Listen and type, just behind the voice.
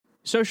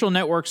Social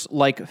networks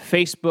like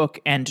Facebook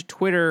and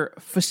Twitter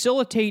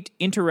facilitate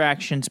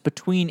interactions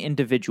between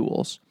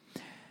individuals.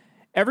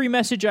 Every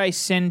message I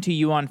send to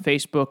you on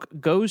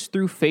Facebook goes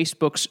through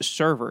Facebook's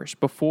servers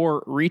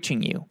before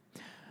reaching you.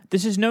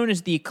 This is known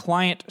as the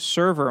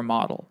client-server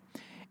model.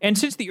 And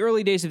since the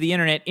early days of the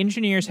internet,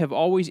 engineers have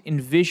always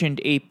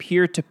envisioned a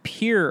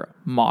peer-to-peer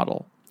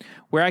model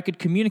where I could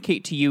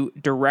communicate to you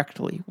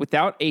directly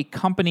without a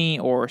company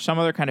or some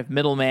other kind of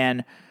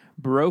middleman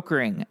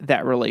brokering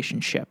that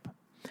relationship.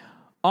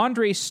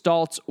 Andre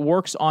Staltz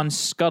works on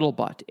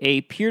Scuttlebutt,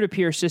 a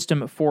peer-to-peer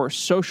system for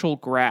social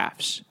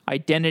graphs,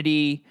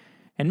 identity,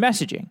 and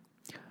messaging.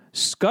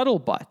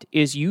 Scuttlebutt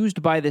is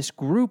used by this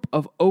group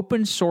of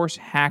open-source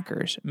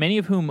hackers, many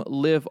of whom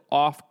live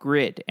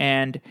off-grid,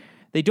 and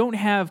they don't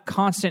have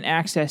constant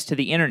access to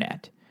the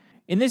internet.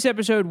 In this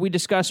episode, we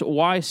discuss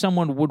why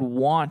someone would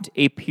want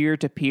a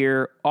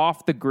peer-to-peer,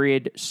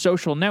 off-the-grid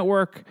social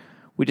network.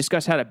 We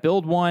discuss how to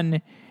build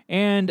one,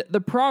 and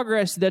the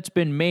progress that's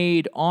been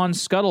made on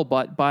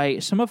Scuttlebutt by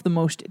some of the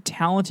most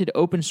talented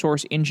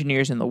open-source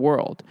engineers in the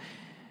world.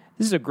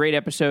 This is a great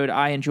episode.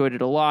 I enjoyed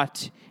it a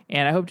lot,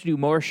 and I hope to do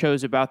more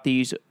shows about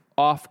these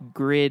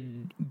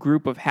off-grid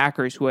group of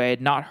hackers who I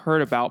had not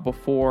heard about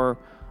before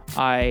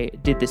I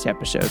did this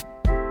episode.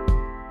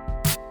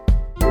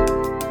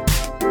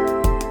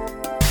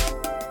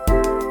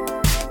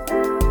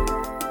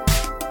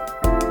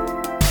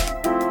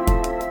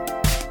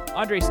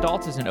 Andre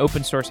Staltz is an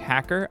open source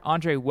hacker.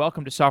 Andre,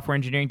 welcome to Software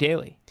Engineering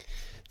Daily.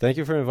 Thank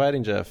you for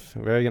inviting, Jeff.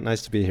 Very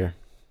nice to be here.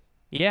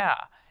 Yeah.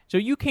 So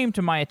you came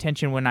to my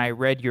attention when I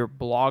read your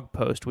blog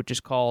post, which is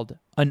called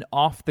An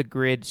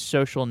Off-the-Grid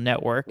Social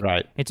Network.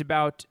 Right. It's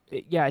about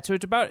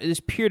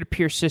this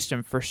peer-to-peer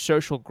system for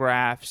social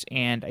graphs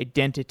and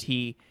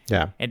identity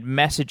and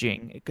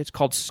messaging. It's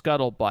called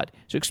Scuttlebutt.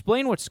 So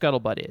explain what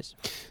Scuttlebutt is.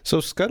 So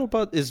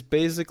Scuttlebutt is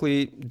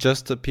basically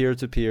just a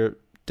peer-to-peer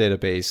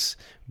database,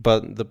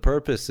 but the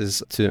purpose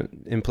is to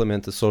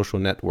implement the social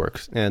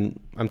networks. And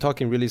I'm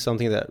talking really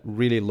something that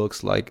really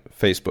looks like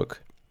Facebook.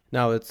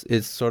 Now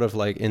it's sort of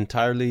like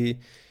entirely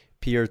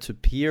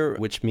peer-to-peer,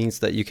 which means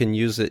that you can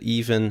use it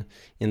even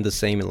in the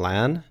same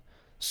LAN.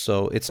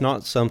 So it's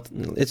not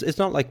something. It's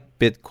not like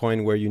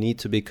Bitcoin where you need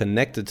to be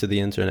connected to the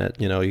internet.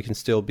 You can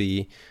still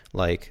be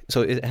like.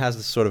 So it has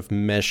this sort of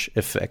mesh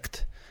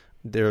effect.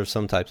 There are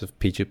some types of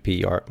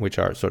P2P which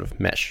are sort of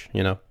mesh.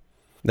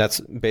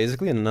 That's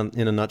basically in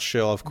a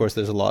nutshell. Of course,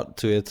 there's a lot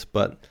to it,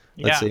 but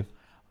let's see.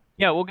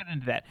 Yeah, we'll get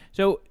into that.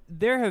 So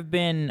there have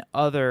been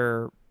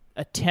other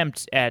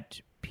attempts at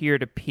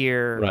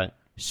peer-to-peer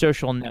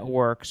social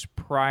networks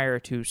prior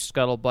to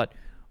Scuttlebutt.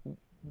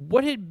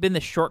 What had been the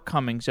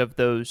shortcomings of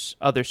those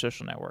other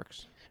social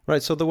networks?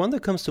 Right. So the one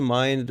that comes to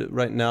mind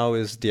right now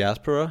is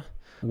Diaspora,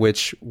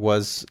 which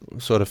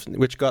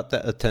got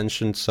that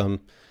attention some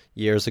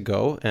years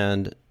ago,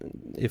 and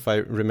if I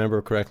remember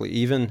correctly,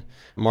 even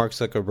Mark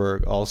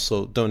Zuckerberg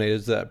also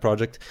donated to that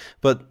project.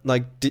 But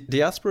like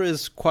Diaspora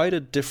is quite a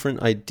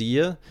different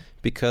idea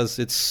because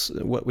it's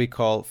what we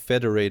call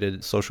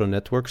federated social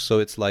networks. So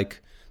it's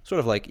like sort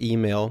of like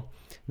email,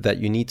 that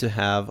you need to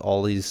have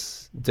all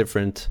these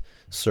different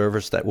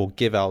servers that will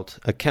give out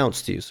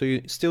accounts to you. So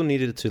you still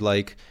needed to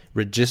like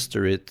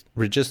register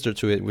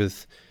to it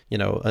with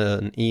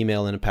an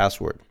email and a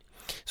password.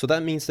 So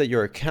that means that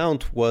your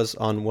account was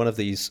on one of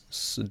these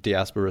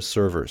Diaspora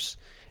servers.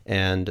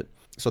 And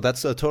so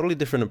that's a totally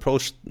different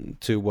approach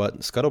to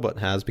what Scuttlebutt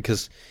has,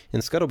 because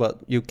in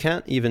Scuttlebutt, you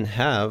can't even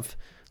have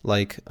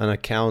like an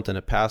account and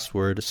a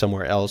password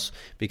somewhere else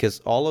because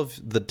all of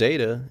the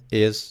data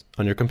is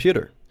on your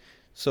computer.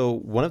 So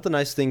one of the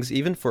nice things,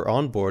 even for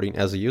onboarding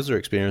as a user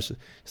experience,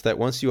 is that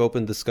once you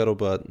open the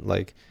Scuttlebutt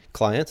like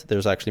client,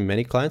 there's actually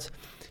many clients,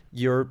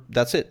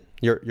 that's it.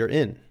 You're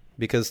in.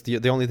 Because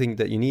the only thing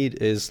that you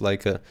need is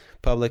like a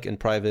public and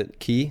private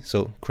key,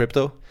 so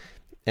crypto,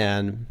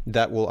 and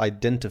that will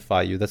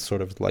identify you. That's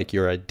sort of like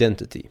your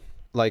identity.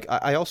 Like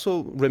I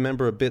also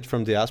remember a bit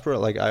from Diaspora.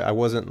 Like I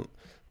wasn't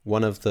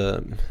one of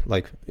the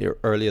like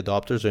early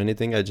adopters or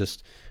anything. I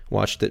just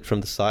watched it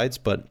from the sides,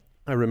 but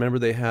I remember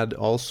they had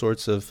all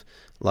sorts of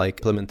like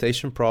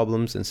implementation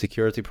problems and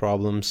security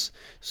problems.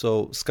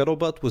 So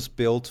Scuttlebutt was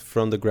built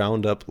from the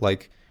ground up,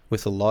 like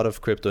with a lot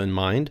of crypto in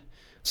mind.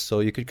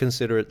 So you could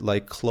consider it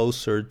like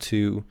closer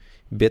to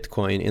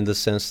Bitcoin in the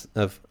sense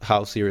of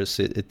how serious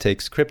it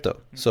takes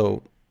crypto.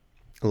 So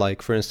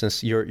like, for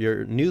instance, your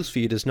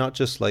newsfeed is not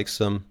just like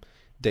some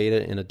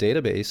data in a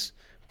database,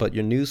 but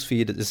your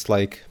newsfeed is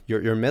like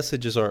your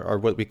messages are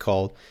what we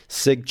call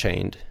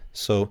sig-chained.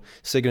 So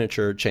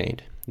signature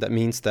chained. That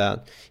means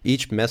that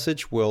each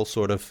message will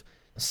sort of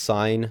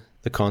sign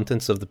the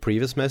contents of the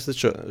previous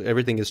message. So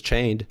everything is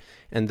chained,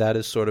 and that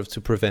is sort of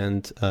to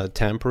prevent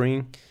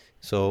tampering.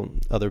 So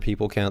other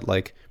people can't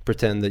like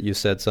pretend that you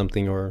said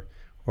something or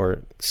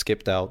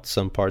skipped out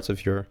some parts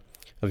of your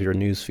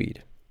news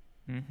feed.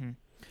 Mm-hmm.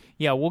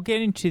 Yeah, we'll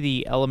get into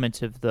the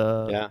elements of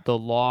the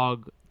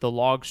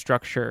log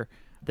structure.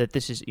 That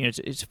this is,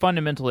 it's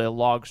fundamentally a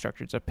log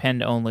structure. It's a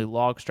append only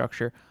log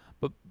structure.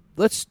 But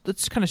let's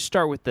kind of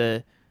start with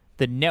the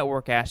the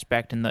network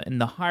aspect and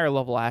the higher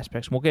level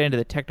aspects. We'll get into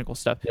the technical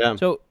stuff. Yeah.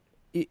 So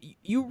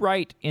you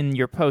write in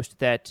your post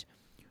that,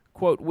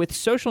 quote, with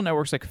social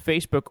networks like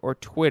Facebook or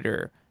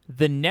Twitter,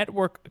 the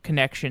network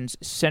connections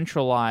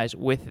centralize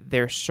with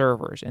their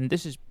servers. And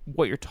this is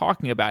what you're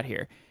talking about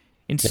here.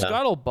 In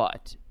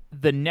Scuttlebutt,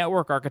 the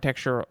network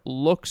architecture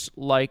looks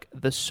like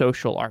the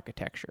social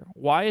architecture.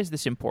 Why is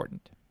this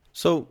important?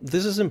 So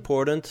this is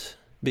important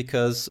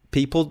because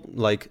people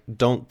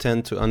don't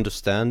tend to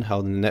understand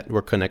how the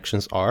network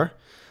connections are.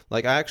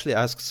 Like, I actually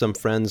asked some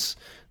friends,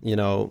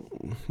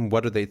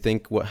 what do they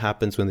think what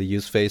happens when they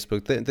use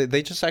Facebook?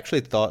 They just actually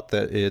thought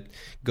that it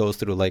goes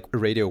through like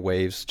radio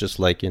waves, just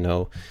like,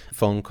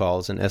 phone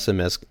calls and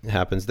SMS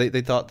happens.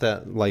 They thought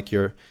that like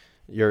you're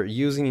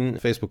using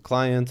Facebook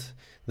client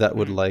that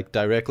would like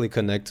directly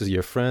connect to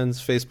your friend's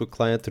Facebook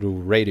client through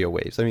radio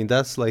waves. I mean,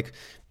 that's like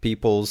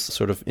people's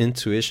sort of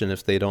intuition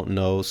if they don't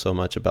know so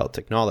much about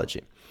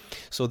technology.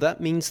 So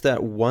that means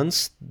that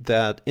once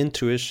that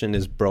intuition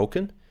is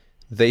broken,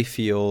 they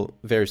feel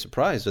very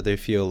surprised, or they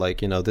feel like,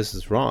 this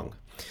is wrong.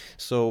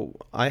 So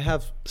I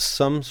have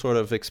some sort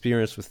of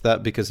experience with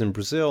that because in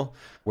Brazil,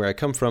 where I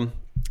come from,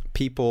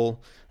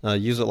 people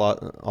use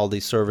all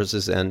these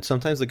services, and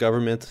sometimes the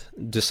government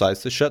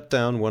decides to shut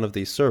down one of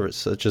these servers,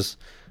 such as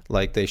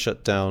like they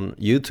shut down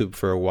YouTube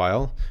for a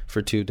while,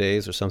 for 2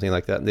 days or something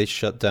like that. And they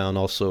shut down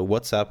also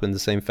WhatsApp in the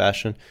same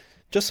fashion.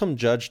 Just some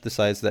judge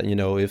decides that,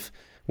 if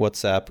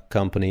WhatsApp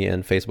company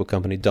and Facebook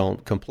company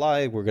don't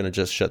comply, we're going to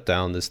just shut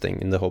down this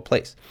thing in the whole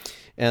place.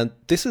 And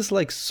this is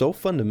like so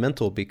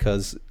fundamental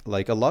because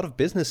like a lot of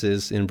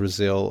businesses in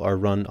Brazil are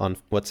run on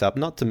WhatsApp,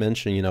 not to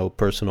mention,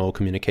 personal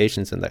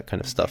communications and that kind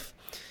of stuff.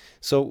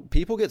 So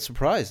people get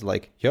surprised,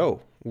 like,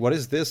 yo, what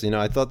is this?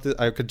 I thought that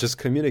I could just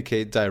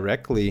communicate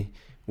directly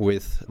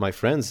with my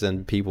friends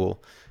and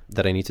people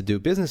that I need to do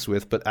business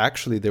with, but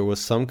actually there was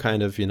some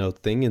kind of,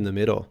 thing in the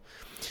middle.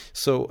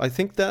 So I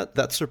think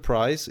that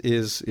surprise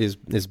is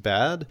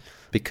bad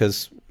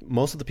because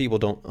most of the people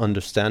don't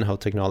understand how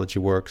technology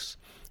works,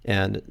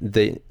 and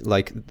they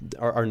like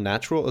our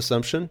natural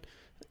assumption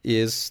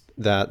is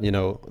that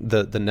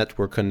the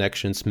network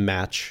connections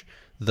match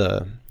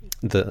the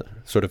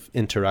sort of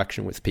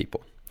interaction with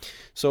people.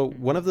 So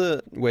one of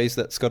the ways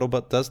that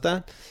Scuttlebutt does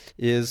that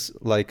is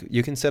like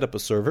you can set up a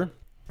server,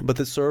 but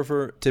the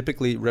server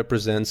typically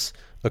represents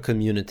a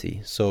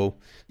community. So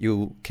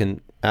you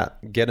can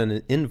get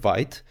an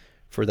invite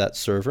for that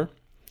server.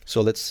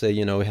 So let's say,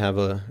 we have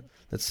a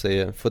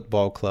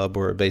football club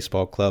or a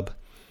baseball club,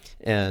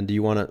 and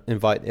you want to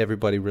invite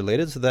everybody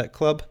related to that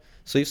club.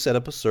 So you set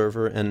up a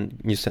server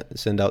and you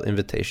send out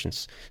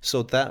invitations.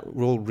 So that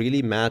will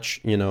really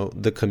match,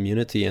 the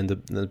community and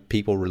the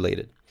people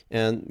related.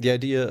 And the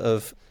idea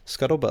of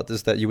Scuttlebutt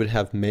is that you would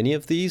have many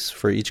of these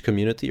for each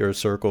community or a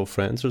circle of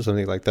friends or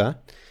something like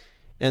that.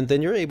 And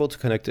then you're able to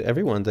connect to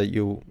everyone that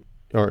you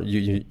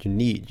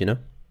need,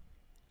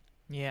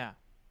 Yeah.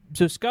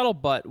 So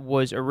Scuttlebutt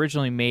was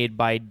originally made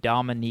by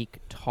Dominique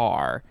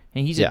Tarr,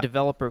 and he's a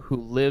developer who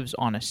lives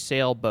on a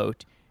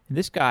sailboat. And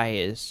this guy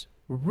is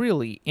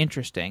really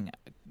interesting.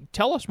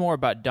 Tell us more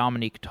about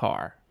Dominique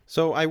Tarr.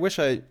 So I wish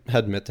I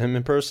had met him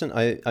in person.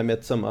 I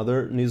met some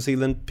other New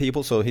Zealand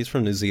people, so he's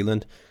from New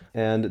Zealand.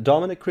 And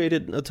Dominic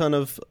created a ton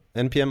of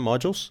NPM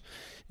modules,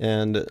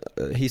 and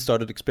he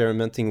started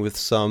experimenting with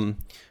some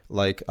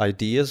like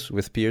ideas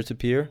with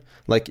peer-to-peer.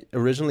 Like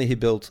originally he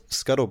built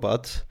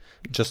Scuttlebutt,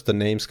 just the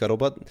name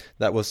Scuttlebutt.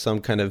 That was some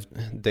kind of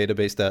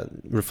database that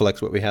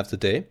reflects what we have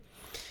today.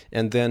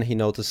 And then he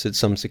noticed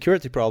some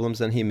security problems,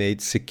 and he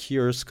made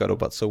Secure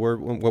Scuttlebutt. So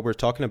what we're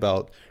talking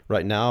about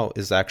right now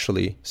is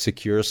actually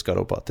Secure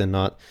Scuttlebutt and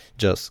not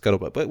just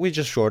Scuttlebutt. But we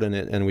just shorten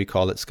it and we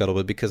call it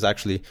Scuttlebutt because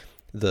actually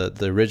the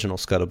original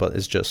Scuttlebutt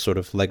is just sort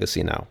of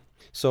legacy now.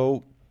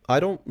 So I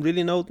don't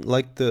really know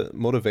like the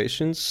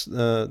motivations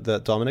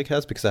that Dominic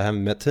has because I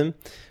haven't met him.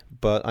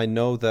 But I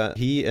know that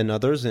he and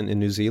others in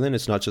New Zealand,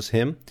 it's not just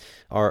him,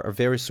 are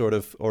very sort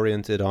of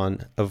oriented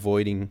on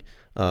avoiding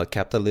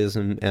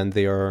capitalism, and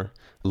they are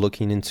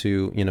looking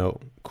into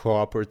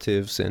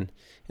cooperatives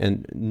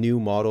and new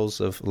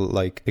models of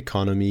like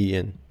economy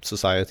and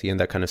society and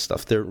that kind of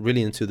stuff. They're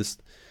really into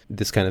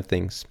this kind of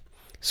things.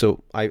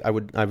 So I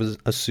would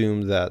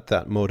assume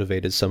that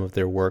motivated some of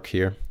their work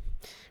here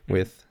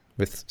with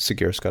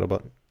Secure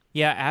Scuttlebutt.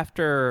 Yeah,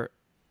 after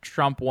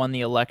Trump won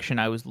the election,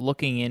 I was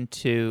looking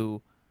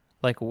into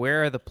like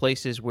where are the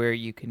places where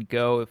you can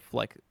go if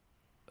like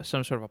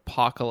some sort of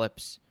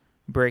apocalypse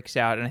breaks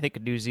out, and I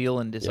think New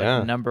Zealand is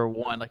like number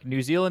one. Like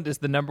New Zealand is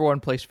the number one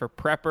place for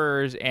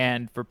preppers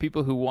and for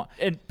people who want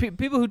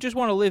people who just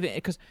want to live in.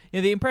 Because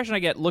the impression I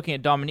get looking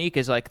at Dominique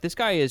is like this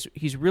guy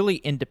he's really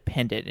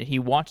independent and he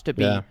wants to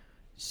be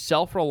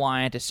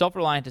self-reliant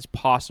as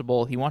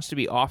possible. He wants to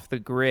be off the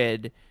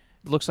grid. It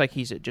looks like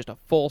he's just a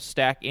full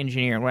stack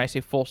engineer, and when I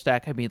say full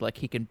stack, I mean like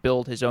he can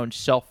build his own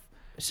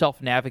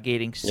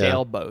self-navigating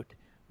sailboat,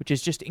 which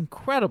is just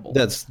incredible.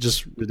 That's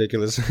just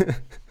ridiculous.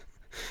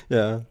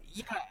 Yeah.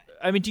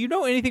 I mean, do you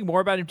know anything more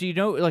about him? Do you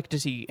know, like,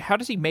 how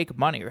does he make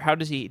money, or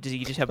does he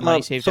just have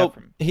money saved up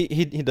from?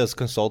 He does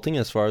consulting,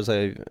 as far as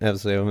I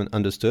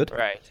understood.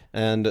 Right.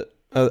 And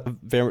a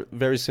very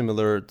very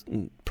similar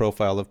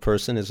profile of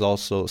person is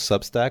also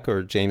Substack,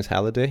 or James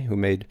Halliday, who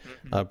made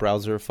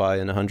Browserify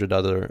and 100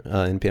 other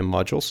NPM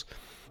modules.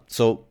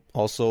 So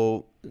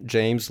also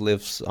James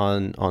lives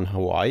on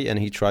Hawaii, and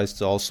he tries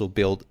to also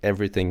build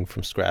everything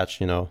from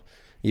scratch,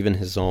 even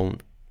his own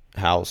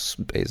house,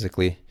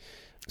 basically.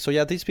 So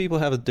yeah, these people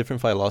have a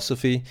different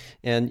philosophy.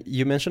 And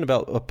you mentioned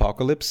about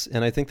apocalypse,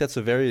 and I think that's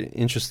a very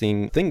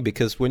interesting thing,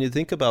 because when you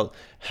think about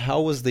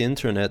how was the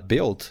internet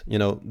built,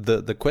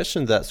 the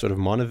question that sort of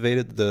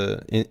motivated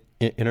the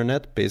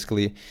internet,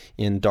 basically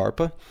in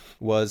DARPA,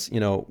 was,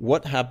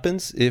 what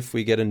happens if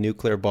we get a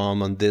nuclear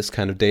bomb on this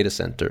kind of data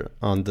center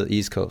on the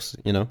East Coast,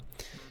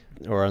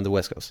 or on the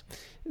West Coast?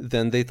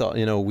 Then they thought,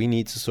 we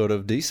need to sort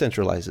of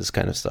decentralize this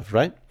kind of stuff,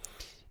 right?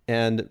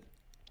 And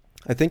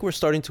I think we're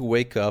starting to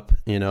wake up,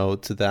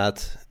 to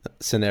that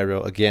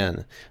scenario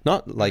again.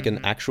 Not like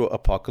an actual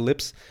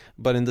apocalypse,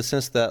 but in the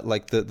sense that,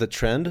 like, the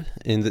trend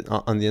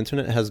on the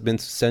internet has been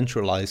to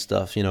centralize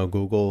stuff,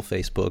 Google,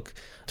 Facebook,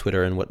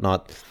 Twitter, and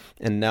whatnot.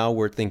 And now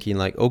we're thinking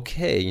like,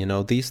 okay,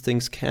 these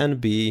things can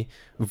be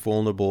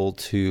vulnerable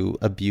to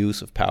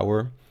abuse of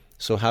power.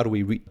 So how do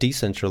we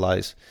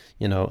decentralize,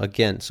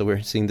 again? So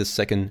we're seeing this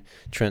second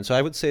trend. So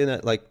I would say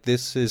that, like,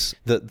 this is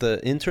the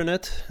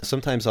internet.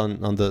 Sometimes on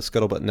the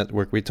Scuttlebutt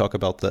network, we talk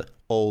about the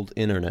old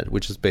internet,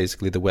 which is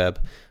basically the web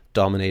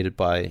dominated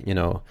by,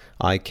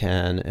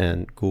 ICANN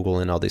and Google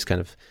and all these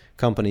kind of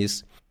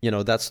companies.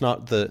 That's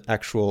not the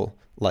actual,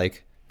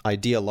 like,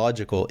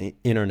 ideological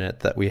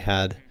internet that we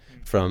had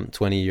from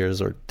 20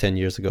 years or 10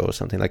 years ago or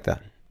something like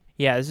that.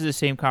 Yeah, this is the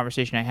same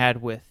conversation I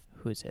had with,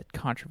 who is it,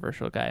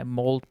 controversial guy,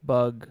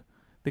 Moldbug.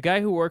 The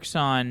guy who works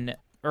on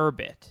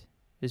Urbit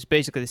is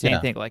basically the same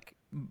thing, like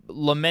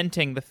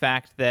lamenting the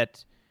fact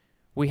that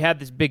we had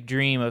this big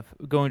dream of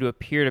going to a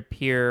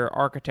peer-to-peer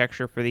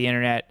architecture for the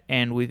internet,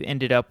 and we've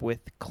ended up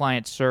with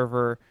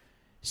client-server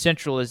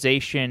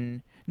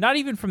centralization, not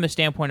even from the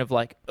standpoint of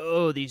like,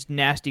 oh, these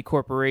nasty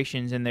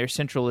corporations and their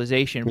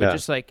centralization, but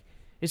just like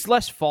it's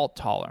less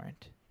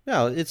fault-tolerant.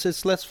 Yeah,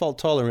 it's less fault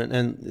tolerant,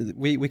 and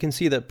we can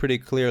see that pretty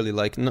clearly.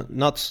 Like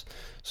not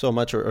so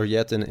much or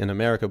yet in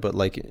America, but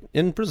like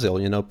in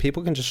Brazil,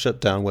 people can just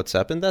shut down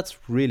WhatsApp, and that's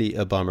really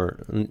a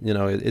bummer.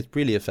 It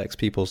really affects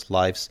people's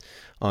lives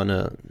on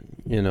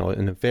in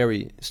a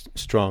very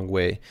strong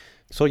way.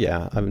 So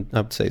yeah, I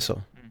would say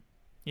so.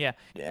 Yeah,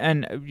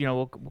 and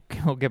we'll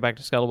get back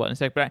to Scuttlebutt in a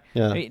sec, but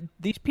I mean,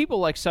 these people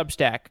like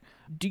Substack,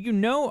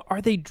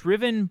 are they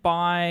driven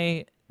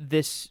by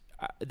this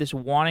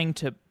wanting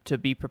to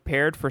be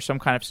prepared for some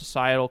kind of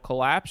societal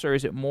collapse, or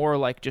is it more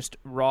like just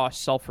raw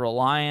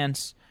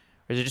self-reliance,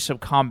 or is it just some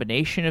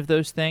combination of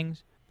those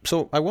things?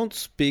 So I won't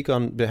speak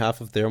on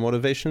behalf of their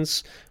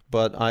motivations,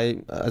 but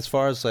as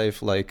far as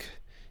I've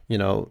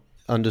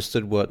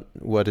understood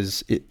what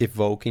is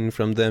evoking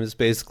from them is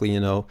basically,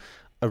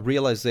 a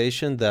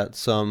realization that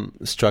some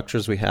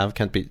structures we have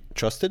can't be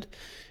trusted,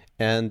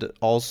 and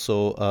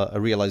also a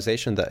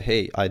realization that,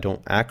 hey, I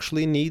don't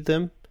actually need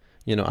them.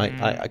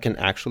 I can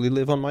actually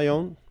live on my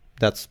own.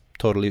 That's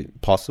totally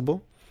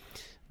possible.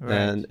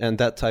 Right. And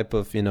that type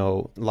of,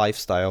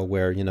 lifestyle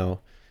where,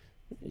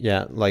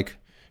 like,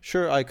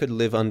 sure, I could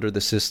live under the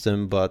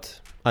system,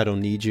 but I don't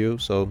need you.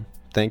 So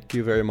thank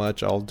you very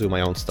much. I'll do my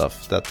own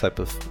stuff. That type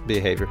of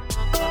behavior.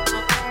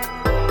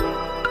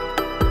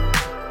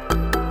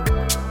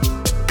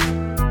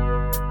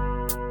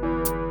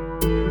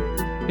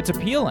 It's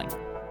appealing.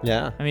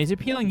 Yeah. I mean, it's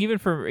appealing even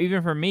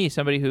for me,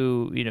 somebody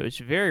who, is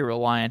very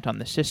reliant on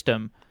the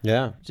system.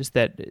 Yeah. Just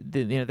that,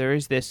 there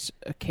is this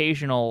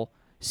occasional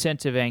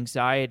sense of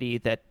anxiety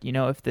that,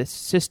 if this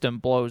system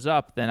blows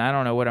up, then I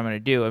don't know what I'm going to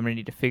do. I'm going to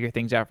need to figure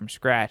things out from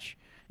scratch.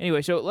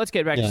 Anyway, so let's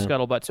get back to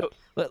Scuttlebutt. So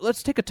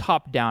let's take a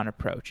top-down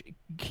approach.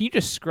 Can you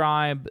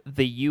describe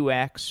the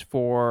UX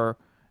for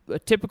a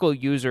typical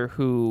user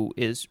who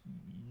is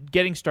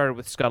getting started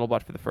with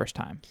Scuttlebutt for the first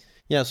time?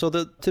 Yeah, so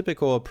the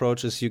typical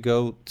approach is you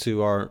go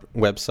to our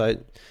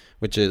website,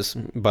 which is,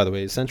 by the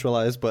way,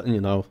 centralized, but,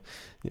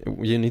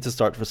 you need to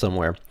start from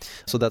somewhere.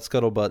 So that's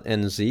Scuttlebutt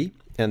NZ,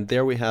 and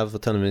there we have a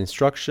ton of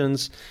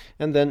instructions,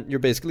 and then you're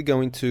basically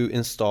going to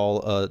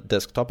install a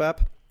desktop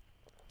app.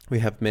 We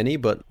have many,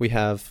 but we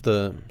have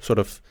the sort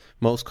of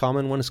most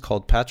common one is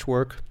called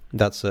Patchwork.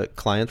 That's a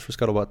client for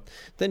Scuttlebutt.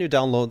 Then you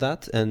download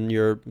that, and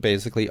you're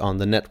basically on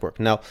the network.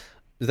 Now,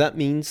 that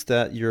means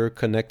that you're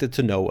connected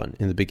to no one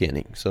in the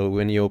beginning. So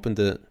when you open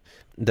the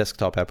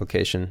desktop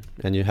application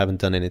and you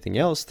haven't done anything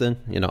else, then,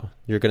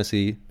 you're going to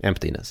see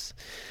emptiness.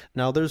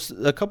 Now, there's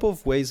a couple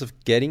of ways of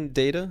getting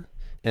data,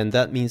 and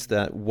that means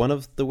that one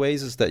of the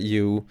ways is that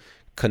you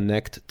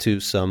connect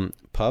to some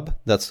pub.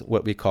 That's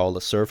what we call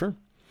a server.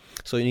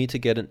 So you need to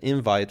get an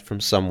invite from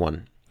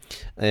someone.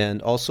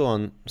 And also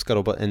on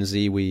Scuttlebutt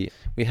NZ, we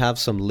have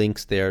some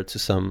links there to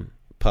some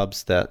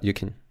pubs that you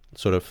can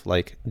sort of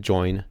like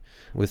join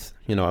with,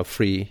 a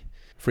free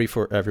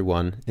for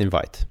everyone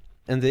invite.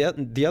 And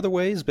the other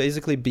way is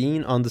basically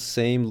being on the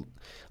same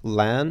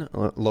LAN,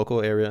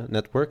 local area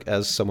network,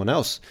 as someone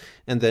else.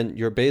 And then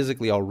you're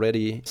basically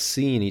already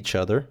seeing each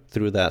other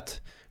through that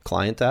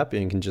client app,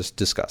 and you can just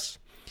discuss.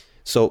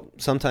 So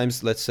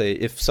sometimes, let's say,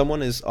 if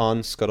someone is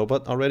on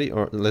Scuttlebutt already,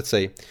 or let's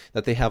say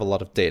that they have a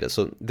lot of data,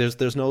 so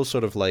there's no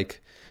sort of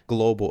like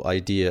global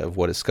idea of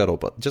what is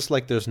Scuttlebutt. Just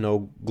like there's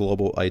no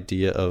global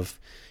idea of,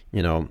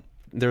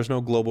 there's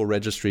no global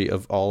registry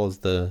of all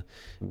of the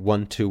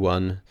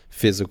one-to-one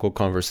physical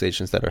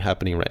conversations that are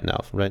happening right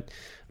now, right?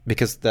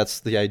 Because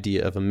that's the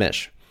idea of a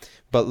mesh.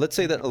 But let's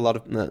say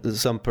that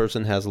some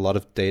person has a lot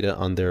of data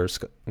on their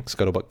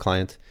Scuttlebutt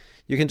client.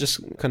 You can just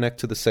connect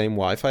to the same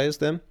Wi-Fi as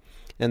them,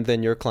 and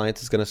then your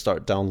client is going to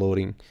start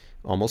downloading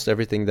almost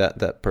everything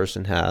that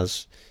person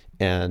has,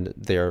 and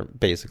they're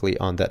basically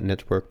on that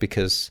network,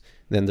 because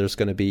then there's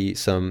going to be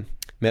some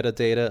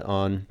metadata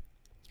on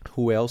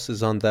who else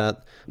is on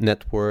that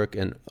network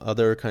and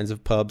other kinds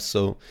of pubs.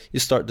 So you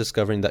start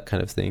discovering that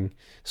kind of thing.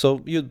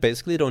 So you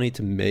basically don't need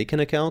to make an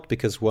account,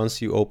 because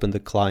once you open the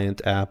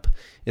client app,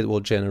 it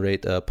will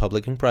generate a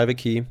public and private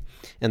key,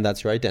 and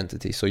that's your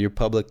identity. So your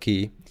public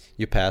key,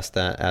 you pass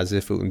that as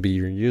if it would be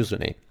your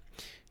username.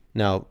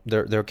 Now,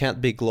 there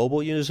can't be global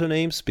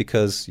usernames,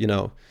 because,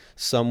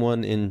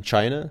 someone in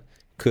China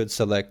could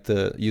select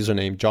the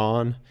username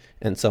John,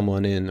 and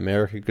someone in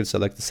America could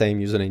select the same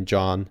username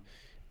John.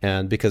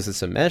 And because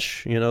it's a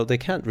mesh, they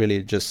can't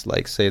really just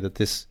like say that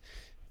this,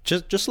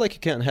 just like you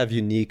can't have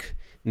unique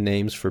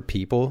names for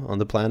people on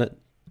the planet,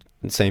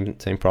 same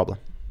problem.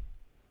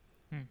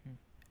 Mm-hmm.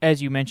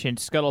 As you mentioned,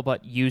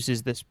 Scuttlebutt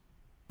uses this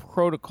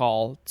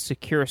protocol,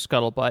 Secure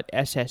Scuttlebutt,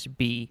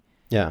 SSB.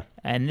 Yeah.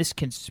 And this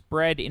can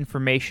spread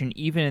information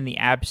even in the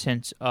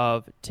absence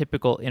of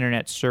typical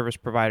internet service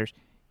providers.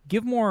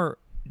 Give more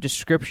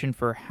description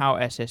for how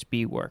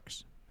SSB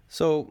works.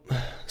 So,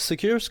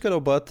 Secure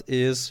Scuttlebutt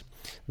is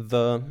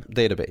the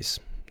database.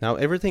 Now,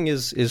 everything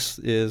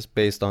is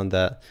based on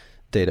that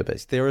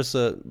database. There is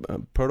a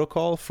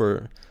protocol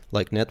for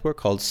like network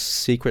called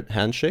Secret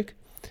Handshake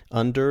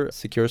under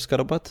Secure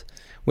Scuttlebutt,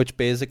 which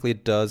basically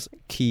does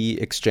key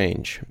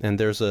exchange. And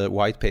there's a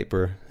white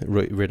paper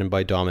written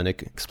by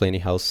Dominic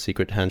explaining how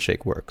Secret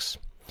Handshake works.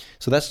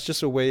 So that's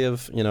just a way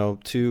of,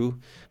 two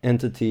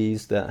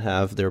entities that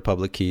have their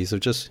public keys of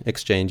just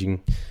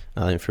exchanging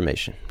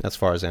information, as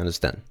far as I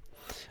understand.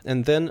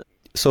 And then,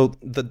 so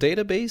the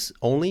database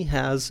only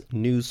has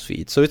news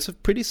feeds. So it's a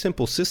pretty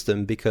simple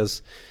system,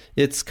 because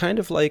it's kind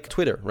of like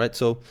Twitter, right?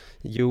 So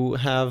you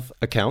have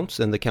accounts,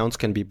 and accounts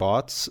can be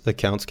bots,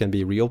 accounts can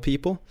be real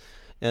people.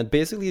 And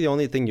basically the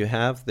only thing you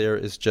have there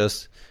is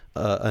just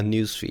a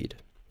news feed.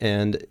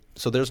 And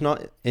so there's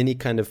not any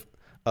kind of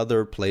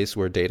other place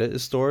where data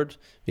is stored,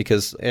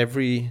 because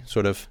every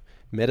sort of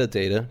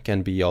metadata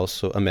can be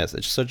also a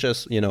message, such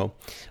as,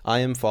 I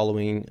am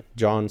following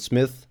John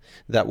Smith.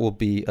 That will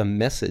be a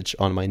message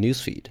on my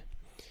newsfeed.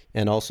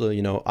 And also,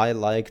 I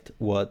liked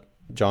what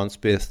John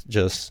Smith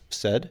just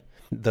said.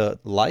 The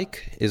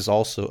like is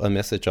also a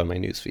message on my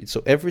newsfeed.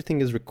 So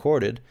everything is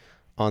recorded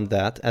on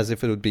that as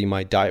if it would be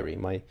my diary,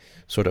 my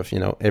sort of,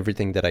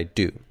 everything that I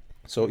do.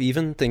 So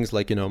even things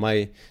like,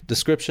 my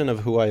description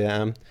of who I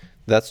am,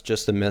 that's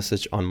just a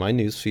message on my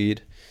newsfeed.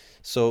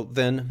 So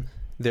then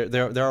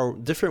there are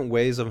different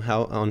ways of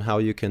how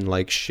you can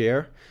like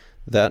share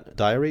that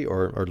diary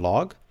or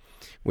log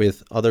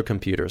with other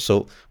computers.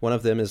 So one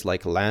of them is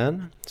like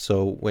LAN.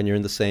 So when you're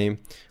in the same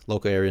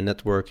local area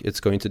network, it's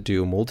going to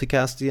do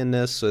multicast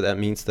DNS. So that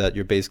means that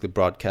you're basically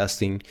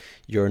broadcasting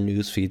your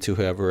newsfeed to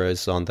whoever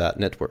is on that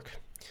network.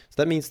 So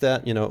that means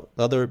that,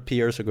 other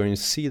peers are going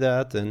to see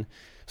that and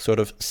sort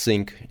of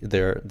sync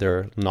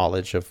their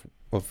knowledge of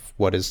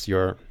what is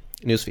your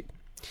newsfeed.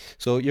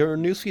 So your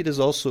newsfeed is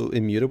also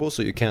immutable,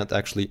 so you can't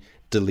actually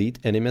delete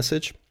any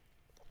message.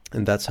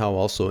 And that's how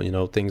also,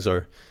 things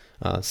are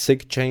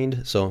sig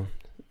chained, so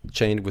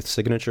chained with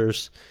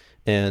signatures.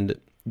 And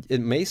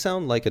it may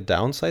sound like a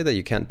downside that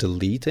you can't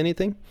delete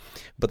anything,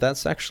 but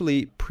that's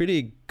actually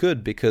pretty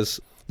good, because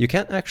you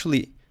can't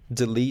actually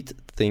delete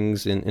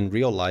things in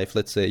real life.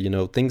 Let's say,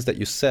 things that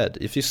you said.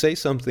 If you say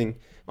something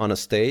on a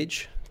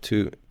stage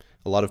to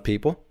a lot of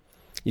people,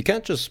 you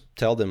can't just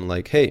tell them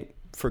like, hey,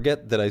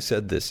 forget that I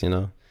said this,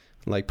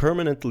 like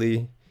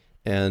permanently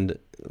and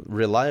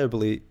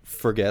reliably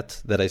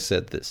forget that I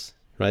said this,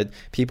 right?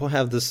 People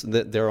have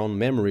their own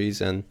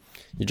memories, and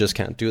you just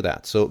can't do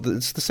that. So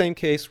it's the same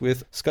case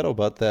with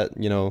Scuttlebutt, that,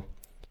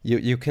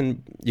 you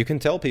can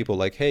tell people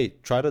like, hey,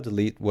 try to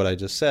delete what I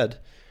just said,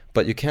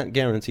 but you can't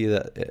guarantee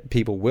that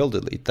people will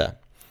delete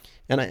that.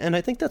 And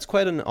I think that's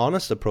quite an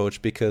honest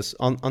approach, because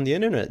on the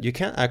internet, you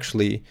can't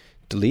actually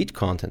delete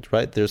content,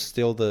 right? There's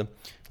still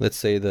let's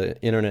say the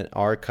Internet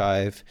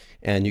Archive,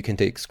 and you can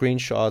take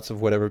screenshots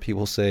of whatever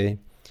people say.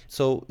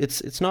 So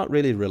it's not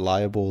really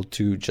reliable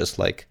to just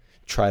like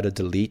try to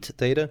delete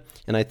data.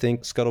 And I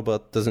think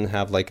Scuttlebutt doesn't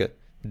have like a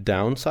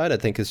downside. I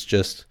think it's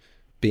just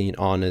being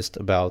honest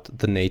about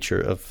the nature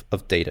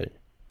of data.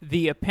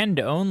 The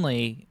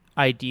append-only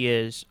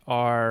ideas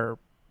are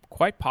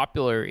quite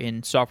popular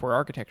in software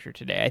architecture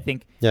today. I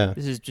think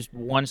this is just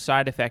one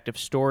side effect of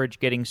storage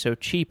getting so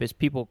cheap as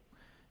people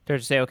start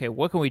to say, okay,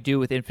 what can we do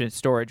with infinite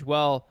storage?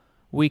 Well,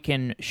 we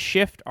can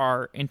shift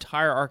our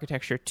entire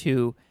architecture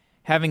to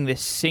having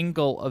this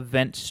single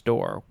event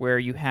store where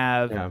you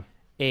have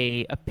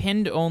a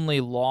append-only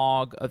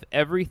log of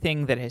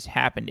everything that has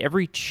happened,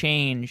 every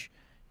change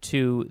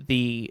to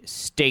the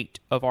state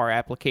of our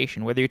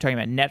application, whether you're talking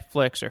about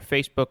Netflix or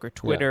Facebook or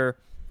Twitter.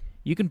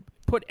 You can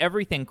put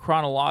everything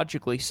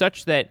chronologically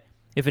such that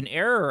if an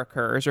error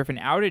occurs or if an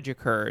outage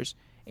occurs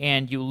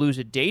and you lose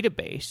a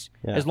database,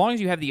 as long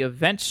as you have the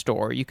event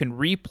store, you can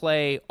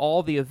replay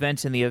all the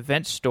events in the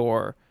event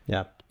store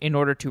in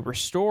order to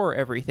restore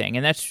everything.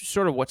 And that's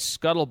sort of what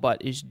Scuttlebutt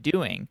is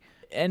doing.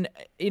 And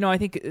I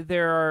think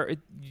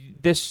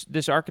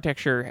this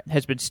architecture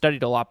has been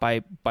studied a lot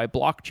by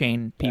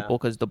blockchain people,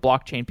 because the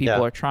blockchain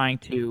people are trying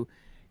to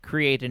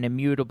create an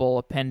immutable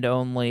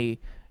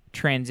append-only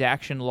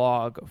transaction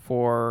log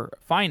for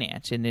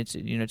finance. And it's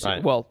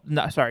not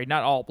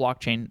all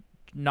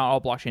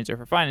blockchains are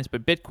for finance,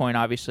 but Bitcoin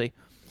obviously.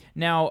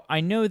 Now,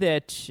 I know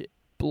that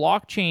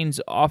blockchains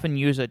often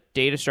use a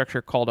data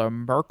structure called a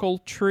Merkle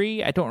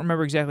tree. I don't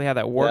remember exactly how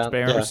that works, but I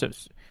remember.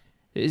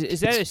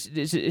 Is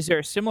there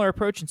a similar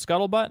approach in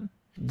Scuttlebutt?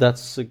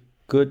 That's a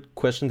good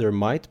question. There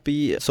might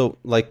be. So,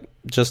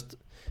 just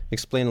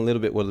explain a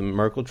little bit what the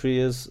Merkle tree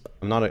is.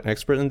 I'm not an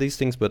expert in these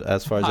things, but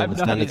as far as I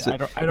understand,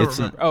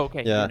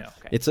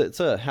 it's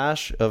a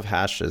hash of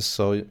hashes.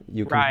 So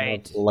you can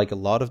have like a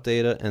lot of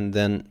data, and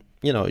then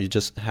you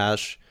just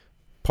hash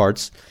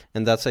parts,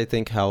 and that's I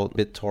think how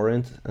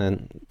BitTorrent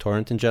and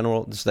Torrent in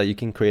general is, that you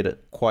can create a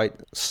quite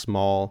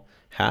small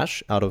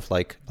hash out of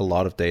like a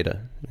lot of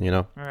data,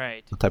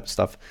 right? Type of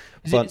stuff.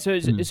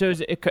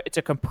 It's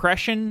a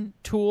compression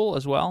tool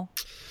as well.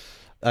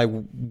 I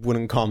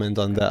wouldn't comment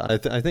on that.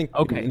 I think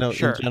in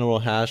general,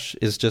 hash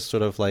is just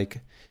sort of like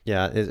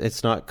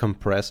it's not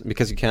compressed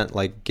because you can't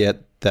like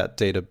get that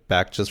data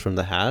back just from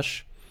the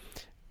hash.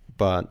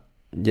 But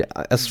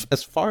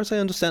as far as I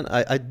understand,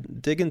 I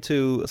dig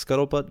into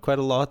Scuttlebutt quite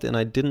a lot, and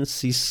I didn't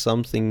see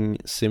something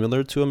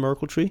similar to a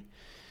Merkle tree.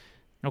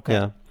 Okay.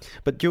 Yeah,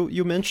 but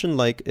you mentioned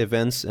like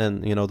events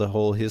and the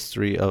whole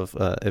history of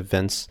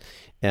events,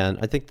 and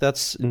I think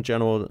that's in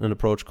general an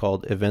approach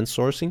called event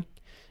sourcing,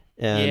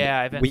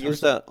 and we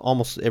use that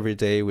almost every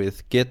day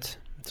with Git.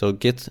 So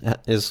Git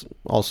is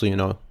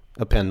also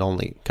append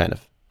only kind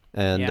of,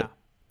 and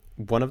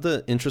one of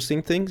the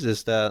interesting things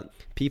is that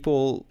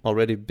people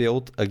already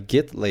built a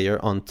Git layer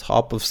on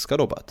top of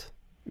Scuttlebutt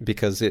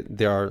because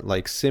there are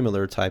like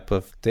similar type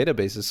of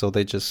databases, so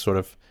they just sort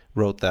of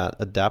wrote that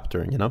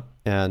adapter,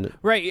 and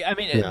right. I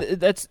mean,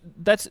 that's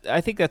I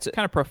think that's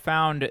kind of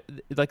profound.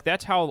 Like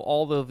that's how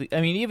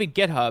even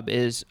GitHub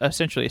is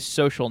essentially a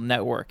social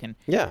network, and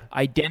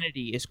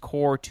identity is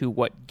core to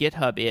what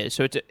GitHub is.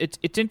 So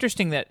it's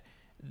interesting that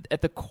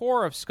at the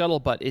core of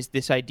Scuttlebutt is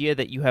this idea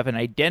that you have an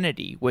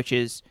identity, which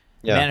is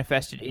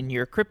manifested in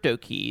your crypto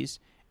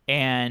keys,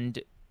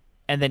 and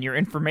then your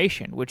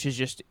information, which is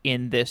just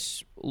in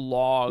this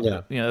log,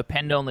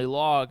 append-only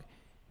log.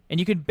 And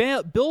you can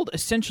build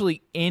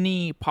essentially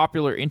any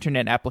popular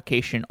internet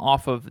application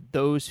off of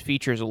those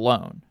features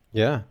alone.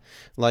 Yeah,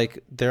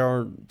 like there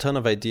are a ton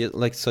of ideas,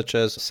 like such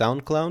as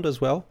SoundCloud as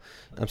well.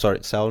 I'm sorry,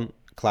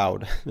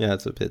 SoundCloud.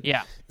 It's a bit.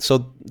 Yeah.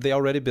 So they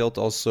already built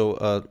also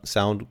a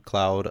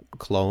SoundCloud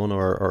clone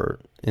or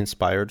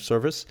inspired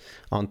service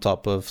on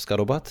top of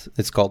Scuttlebutt.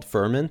 It's called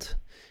Ferment.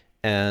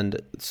 And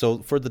so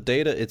for the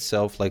data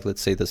itself, like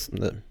let's say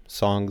the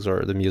songs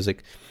or the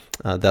music,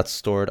 that's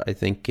stored, I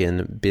think,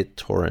 in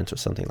BitTorrent or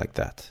something like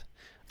that.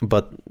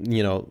 But,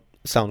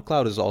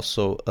 SoundCloud is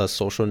also a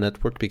social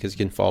network because you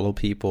can follow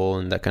people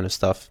and that kind of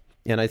stuff.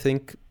 And I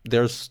think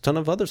there's a ton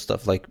of other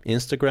stuff like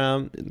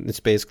Instagram. It's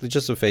basically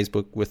just a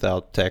Facebook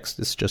without text.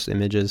 It's just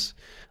images.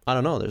 I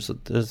don't know. There's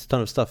a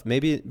ton of stuff.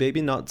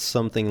 Maybe not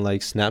something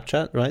like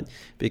Snapchat, right?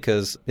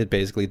 Because it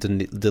basically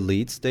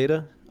deletes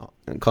data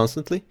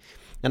constantly.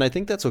 And I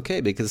think that's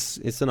okay because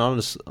it's an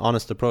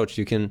honest approach.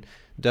 You can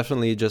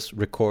definitely just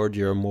record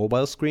your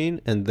mobile screen,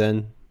 and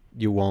then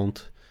you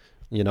won't,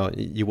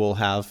 you will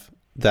have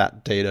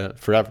that data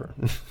forever,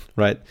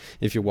 right?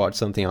 If you watch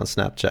something on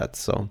Snapchat.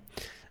 So,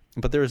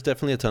 but there's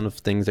definitely a ton of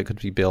things that could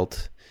be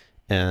built.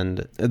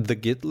 And the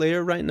Git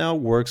layer right now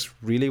works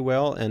really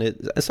well, and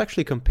it's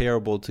actually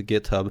comparable to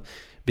GitHub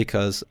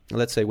because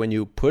let's say when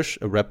you push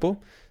a repo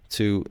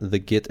to the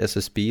Git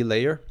SSB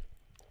layer,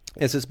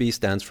 SSB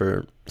stands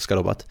for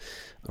Scuttlebutt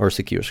or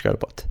Secure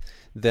Scuttlebutt.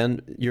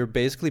 Then you're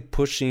basically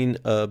pushing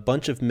a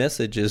bunch of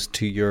messages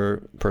to your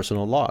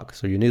personal log,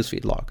 so your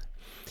newsfeed log.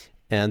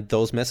 And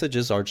those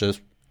messages are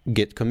just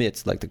Git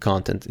commits, like the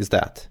content is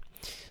that.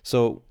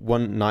 So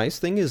one nice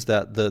thing is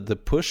that the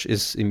push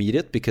is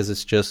immediate because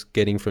it's just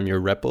getting from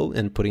your repo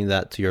and putting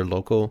that to your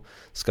local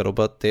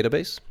Scuttlebutt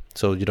database.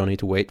 So you don't need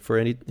to wait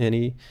for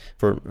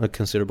for a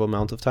considerable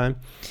amount of time.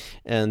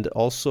 And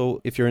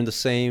also, if you're in the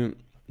same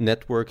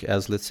network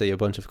as, let's say, a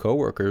bunch of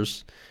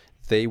coworkers,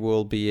 they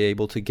will be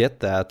able to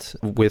get that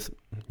with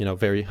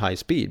very high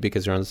speed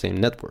because you're on the same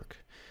network.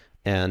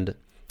 And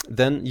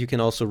Then you can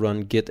also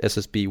run git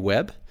SSB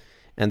web,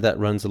 and that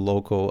runs a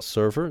local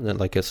server,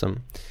 like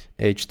some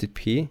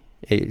HTML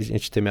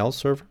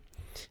server.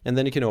 And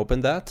then you can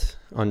open that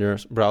on your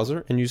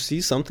browser, and you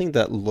see something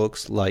that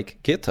looks like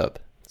GitHub.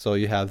 So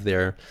you have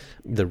there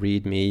the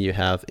README, you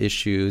have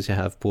issues, you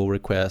have pull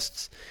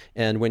requests.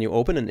 And when you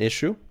open an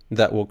issue,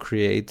 that will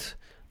create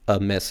a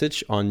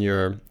message on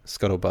your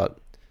Scuttlebutt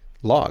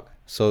log.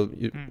 So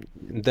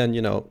then,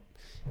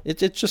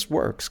 it just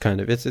works kind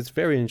of. It's a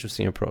very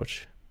interesting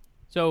approach.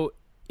 So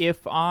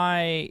if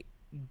I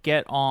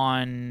get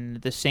on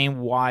the same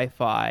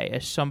Wi-Fi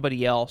as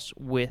somebody else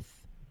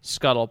with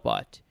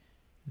Scuttlebutt,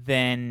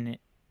 then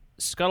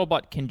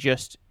Scuttlebutt can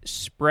just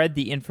spread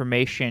the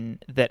information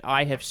that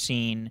I have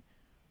seen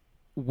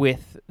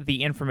with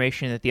the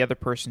information that the other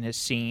person has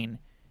seen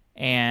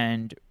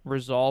and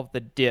resolve the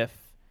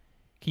diff.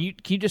 Can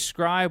you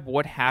describe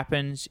what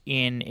happens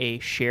in a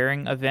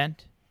sharing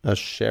event? A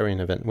sharing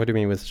event? What do you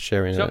mean with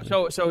sharing event?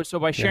 So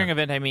by sharing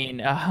event, I mean,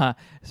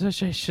 so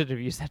I should have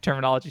used that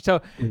terminology.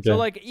 So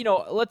like,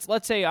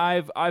 let's say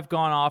I've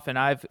gone off and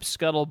I've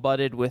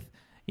scuttlebutted with,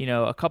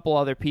 a couple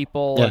other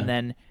people, and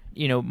then,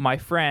 my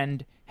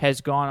friend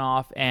has gone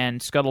off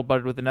and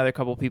scuttlebutted with another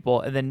couple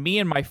people, and then me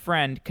and my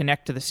friend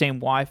connect to the same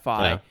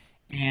Wi-Fi,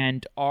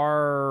 and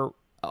our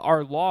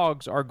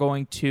logs are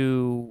going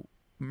to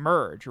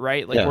merge,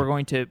 right? Like we're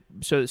going to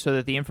so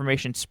that the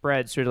information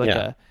spreads sort of like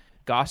a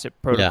gossip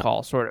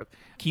protocol sort of.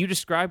 Can you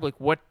describe like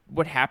what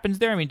happens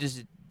there? I mean, does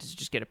it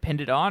just get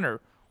appended on,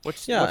 or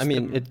what's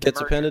it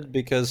gets appended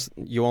because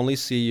you only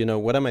see,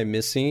 what am I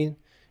missing,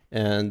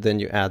 and then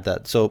you add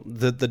that. So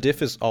the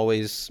diff is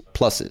always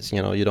pluses,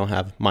 you don't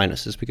have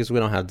minuses because we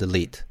don't have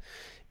delete.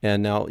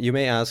 And now you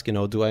may ask,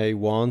 do I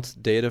want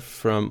data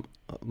from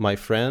my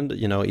friend,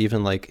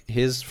 even like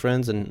his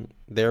friends and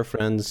their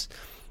friends?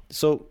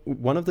 So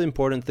one of the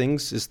important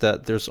things is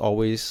that there's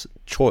always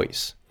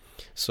choice.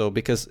 So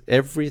because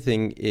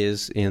everything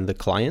is in the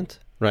client,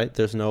 right?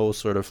 There's no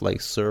sort of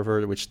like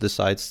server which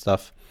decides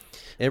stuff.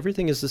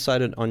 Everything is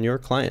decided on your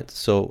client.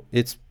 So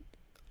it's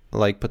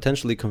like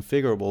potentially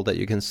configurable that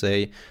you can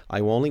say, I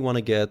only want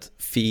to get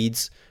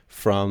feeds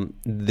from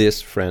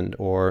this friend,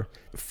 or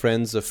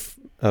friends of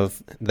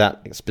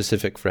that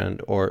specific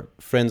friend, or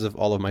friends of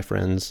all of my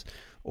friends,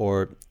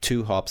 or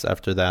 2 hops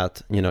after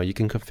that. You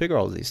can configure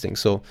all of these things.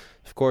 So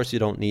of course you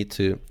don't need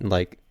to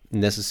like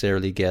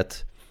necessarily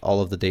get all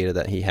of the data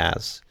that he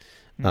has.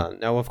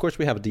 Now, of course,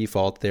 we have a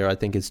default there. I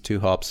think it's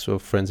 2 hops, so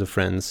friends of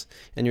friends.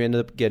 And you end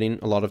up getting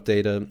a lot of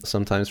data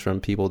sometimes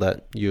from people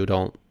that you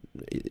don't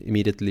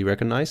immediately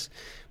recognize.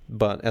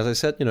 But as I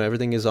said,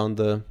 everything is on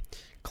the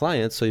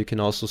client. So you can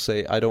also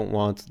say, I don't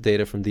want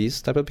data from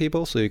these type of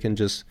people. So you can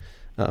just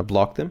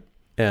block them.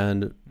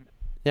 And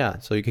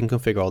so you can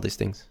configure all these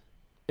things.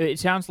 It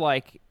sounds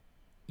like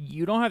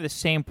you don't have the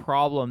same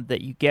problem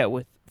that you get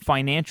with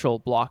financial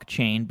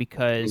blockchain,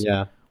 because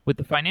with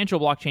the financial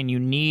blockchain, you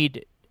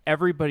need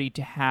everybody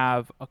to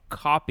have a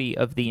copy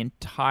of the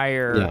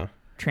entire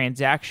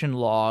transaction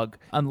log,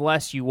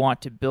 unless you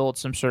want to build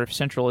some sort of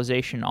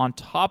centralization on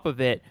top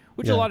of it,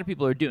 which a lot of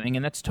people are doing,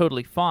 and that's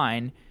totally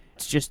fine.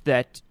 It's just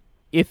that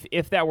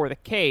if that were the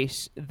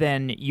case,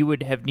 then you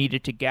would have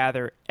needed to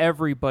gather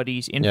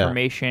everybody's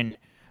information,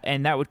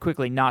 and that would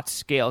quickly not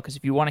scale, because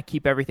if you want to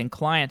keep everything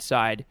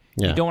client-side,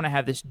 you don't want to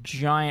have this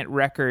giant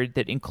record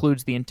that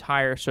includes the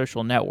entire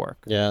social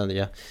network.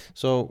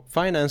 So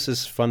finance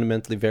is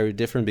fundamentally very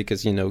different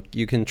because,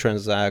 you can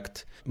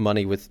transact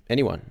money with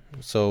anyone.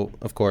 So,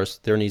 of course,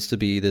 there needs to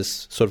be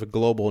this sort of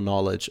global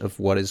knowledge of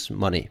what is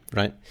money,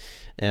 right?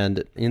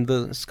 And in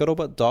the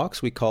Scuttlebutt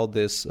docs, we call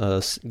this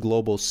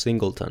global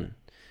singleton,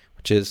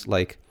 which is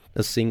like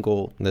a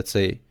single, let's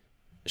say,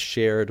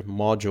 shared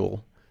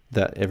module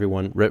that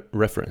everyone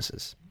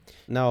references.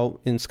 Now,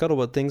 in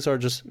Scuttlebutt, things are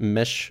just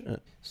mesh,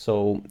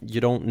 so you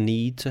don't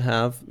need to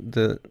have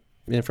the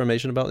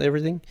information about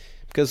everything,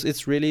 because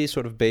it's really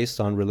sort of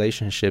based on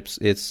relationships.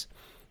 It's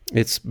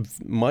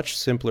much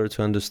simpler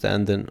to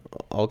understand than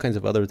all kinds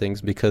of other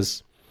things,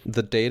 because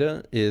the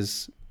data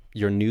is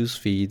your news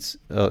feeds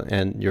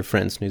and your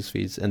friends' news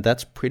feeds, and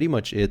that's pretty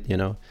much it,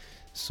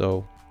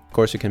 So, of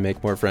course, you can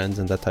make more friends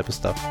and that type of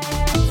stuff.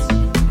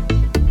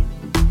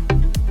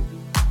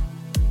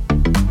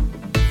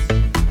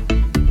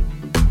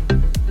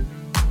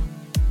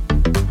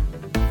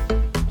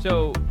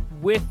 So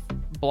with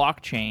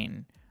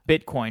blockchain,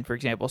 Bitcoin, for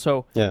example,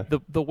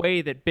 the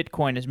way that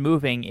Bitcoin is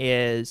moving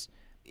is,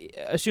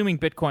 assuming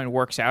Bitcoin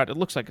works out, it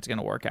looks like it's going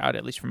to work out,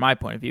 at least from my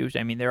point of view.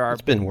 I mean,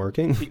 It's been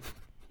working.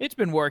 It's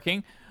been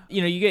working.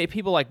 You get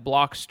people like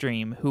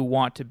Blockstream who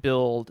want to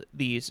build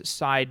these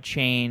side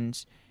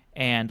chains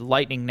and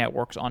Lightning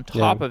networks on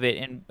top of it.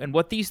 And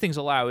what these things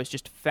allow is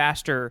just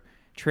faster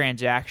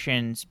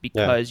transactions,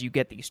 because you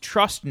get these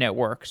trust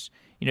networks,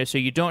 so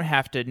you don't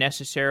have to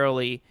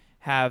necessarily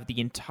have the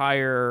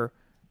entire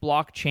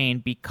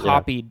blockchain be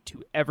copied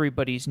to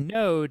everybody's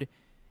node.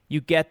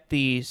 You get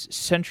these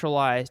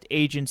centralized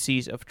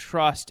agencies of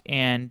trust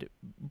and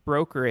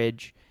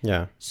brokerage.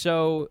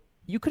 So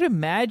you could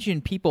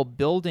imagine people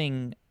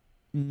building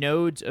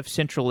nodes of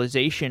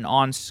centralization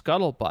on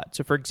Scuttlebutt.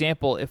 So for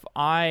example, if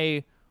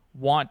I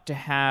want to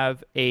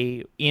have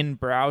a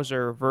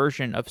in-browser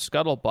version of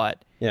Scuttlebutt,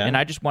 and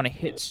I just want to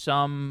hit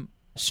some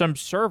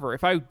server,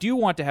 if I do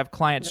want to have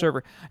client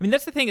server, I mean,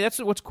 that's the thing, that's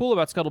what's cool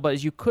about Scuttlebutt,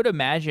 is you could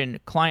imagine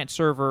client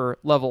server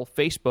level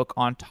Facebook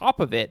on top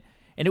of it,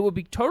 and it would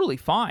be totally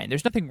fine.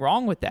 There's nothing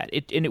wrong with that.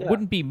 It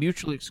wouldn't be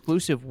mutually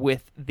exclusive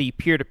with the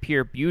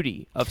peer-to-peer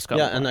beauty of Scuttlebutt.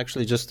 Yeah, and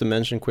actually, just to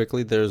mention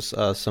quickly, there's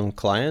some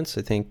clients.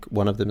 I think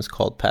one of them is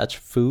called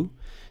PatchFu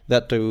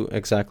that do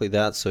exactly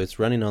that. So it's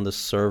running on the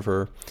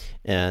server,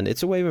 and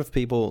it's a way for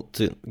people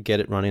to get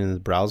it running in the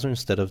browser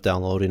instead of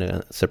downloading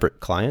a separate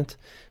client.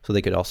 So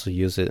they could also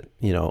use it,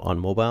 on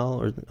mobile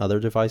or other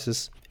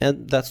devices,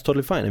 and that's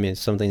totally fine. I mean,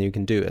 it's something you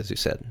can do, as you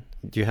said.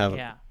 Do you have?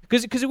 Yeah,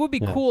 because it would be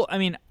cool. I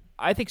mean,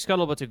 I think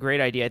Scuttlebutt's a great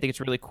idea. I think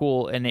it's really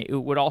cool, and it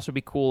would also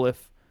be cool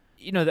if,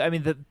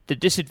 the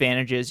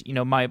disadvantage is,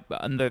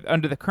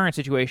 under the current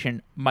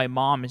situation, my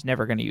mom is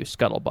never going to use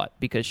Scuttlebutt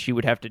because she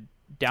would have to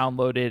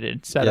download it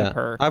and set up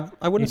her.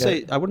 I wouldn't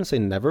say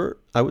never.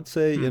 I would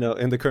say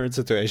in the current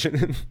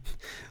situation,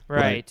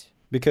 right?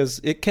 Because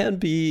it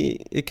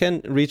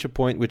can reach a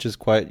point which is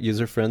quite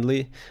user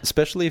friendly,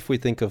 especially if we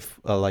think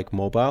of like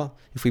mobile.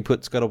 If we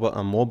put Scuttlebutt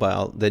on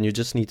mobile, then you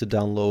just need to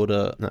download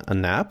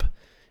an app.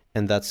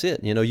 And that's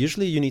it.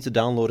 Usually you need to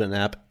download an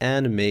app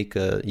and make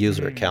a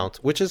user account,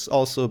 which is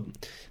also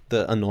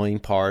the annoying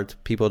part.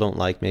 People don't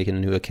like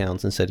making new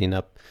accounts and setting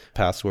up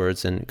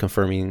passwords and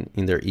confirming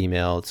in their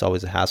email. It's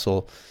always a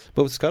hassle.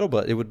 But with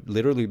Scuttlebutt, it would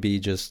literally be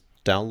just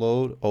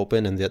download,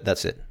 open, and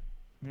that's it.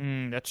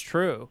 That's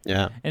true.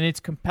 Yeah. And it's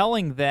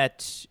compelling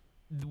that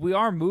we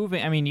are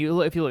moving. I mean,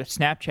 if you look at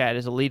Snapchat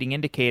as a leading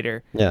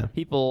indicator,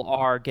 people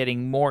are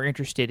getting more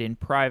interested in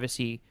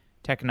privacy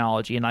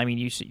technology, and I mean,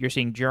 you're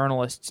seeing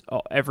journalists.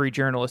 Every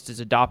journalist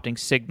is adopting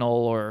Signal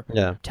or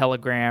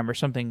Telegram or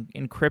something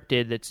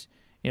encrypted that's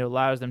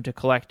allows them to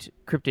collect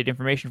encrypted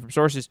information from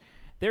sources.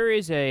 There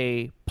is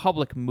a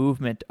public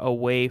movement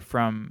away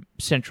from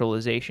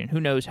centralization. Who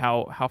knows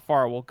how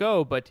far it will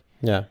go, but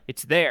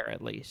it's there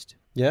at least.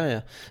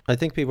 Yeah. I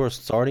think people are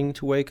starting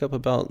to wake up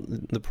about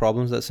the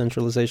problems that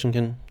centralization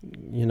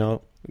can,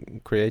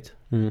 create.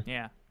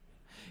 Yeah.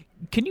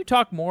 Can you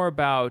talk more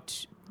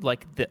about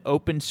like the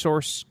open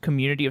source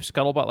community of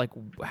Scuttlebutt? Like,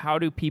 how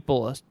do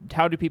people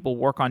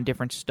work on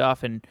different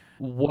stuff, and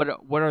what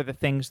are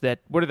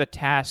the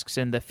tasks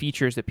and the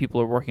features that people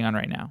are working on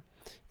right now?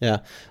 Yeah,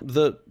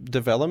 the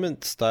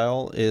development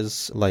style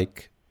is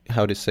like,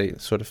 how to say,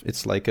 sort of,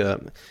 it's like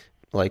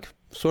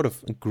sort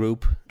of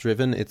group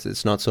driven.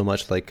 It's not so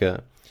much like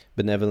a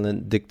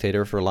benevolent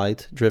dictator for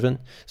light driven.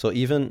 So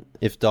even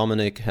if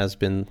Dominic has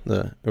been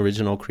the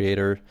original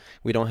creator,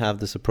 we don't have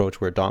this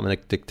approach where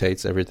Dominic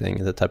dictates everything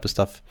and that type of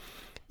stuff.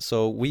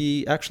 So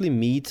we actually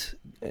meet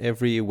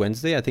every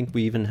Wednesday. I think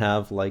we even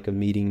have like a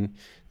meeting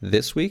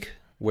this week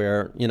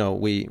where,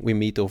 we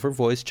meet over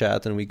voice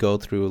chat and we go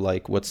through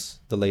like what's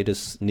the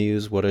latest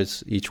news, what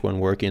is each one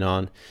working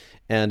on.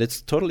 And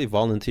it's totally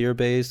volunteer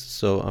based.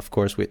 So of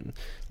course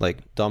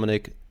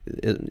Dominic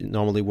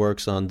normally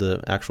works on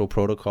the actual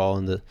protocol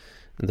and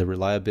the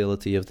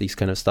reliability of these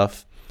kind of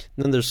stuff.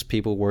 And then there's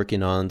people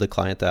working on the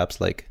client apps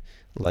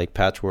like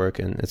Patchwork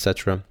and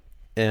etc.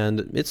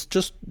 And it's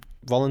just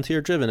volunteer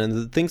driven. And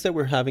the things that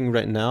we're having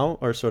right now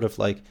are sort of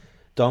like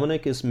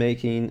Dominic is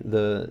making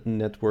the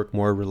network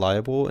more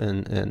reliable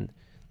and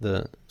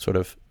the sort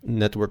of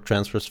network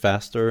transfers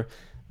faster.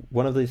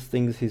 One of these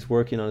things he's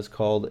working on is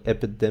called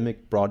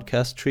epidemic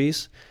broadcast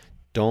trees.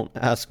 Don't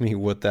ask me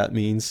what that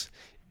means.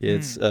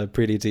 It's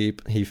pretty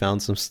deep. He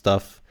found some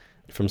stuff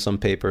from some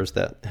papers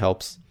that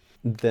helps.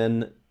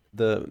 Then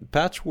the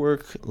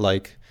Patchwork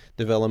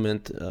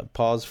development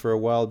paused for a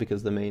while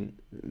because the main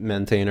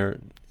maintainer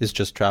is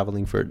just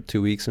traveling for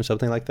 2 weeks or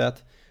something like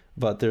that.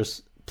 But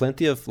there's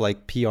plenty of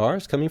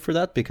PRs coming for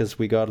that because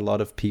we got a lot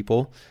of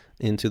people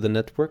into the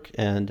network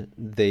and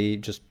they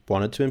just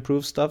wanted to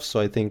improve stuff. So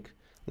I think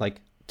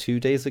 2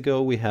 days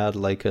ago we had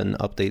an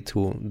update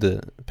to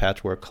the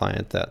Patchwork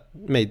client that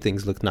made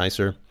things look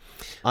nicer.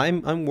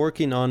 I'm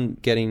working on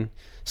getting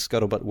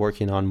Scuttlebutt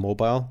working on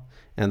mobile,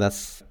 and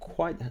that's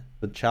quite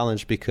a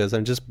challenge because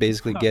I'm just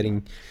basically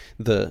getting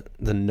the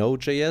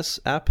Node.js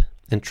app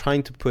and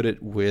trying to put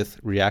it with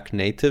React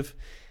Native.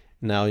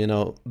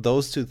 Now,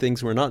 those two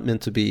things were not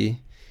meant to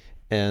be,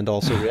 and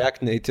also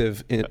React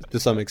Native to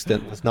some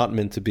extent was not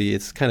meant to be.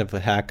 It's kind of a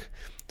hack.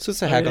 So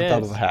it's a hack on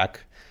top of a hack.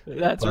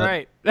 That's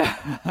right.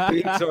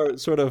 Things are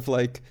sort of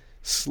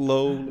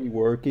slowly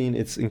working.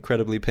 It's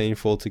incredibly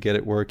painful to get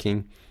it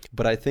working.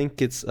 But I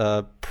think it's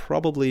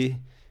probably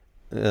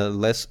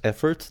less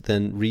effort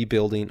than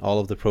rebuilding all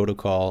of the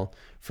protocol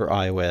for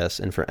iOS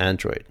and for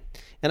Android.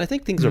 And I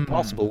think things are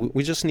possible.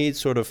 We just need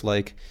sort of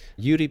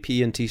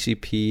UDP and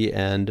TCP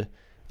and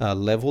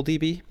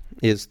LevelDB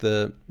is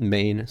the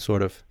main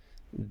sort of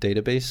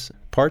database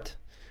part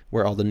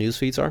where all the news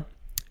feeds are,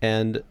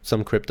 and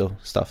some crypto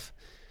stuff.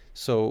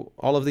 So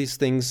all of these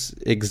things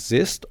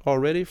exist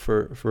already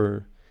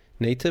for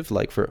native,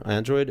 for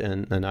Android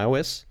and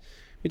iOS.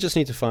 we just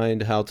need to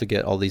find how to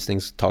get all these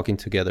things talking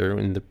together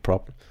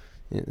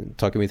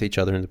talking with each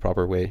other in the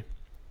proper way.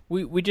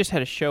 We just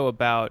had a show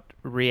about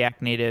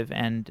React Native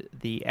and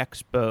the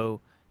Expo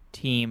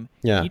team.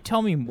 Yeah. Can you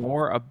tell me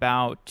more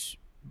about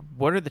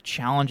what are the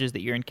challenges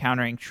that you're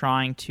encountering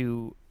trying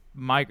to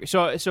migrate?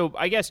 So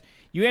I guess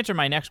you answered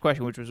my next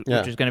question, which is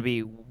going to be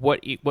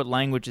what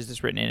language is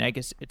this written in? I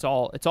guess it's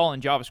all in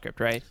JavaScript,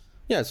 right?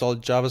 Yeah, it's all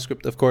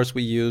JavaScript. Of course,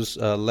 we use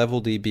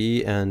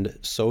LevelDB and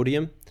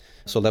Sodium.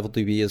 So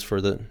LevelDB is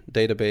for the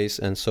database,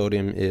 and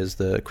Sodium is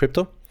the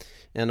crypto.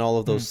 And all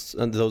of those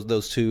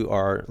those two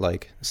are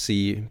like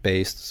C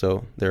based,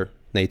 so they're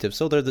native.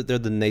 So they're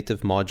the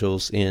native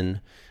modules in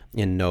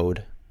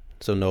Node.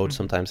 So Node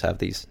sometimes have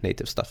these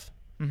native stuff.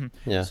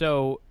 Mm-hmm. Yeah.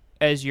 So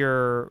as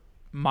you're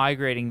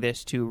migrating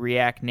this to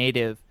React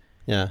Native,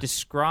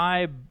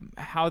 describe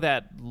how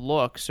that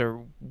looks,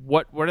 or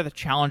what are the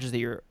challenges that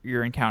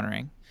you're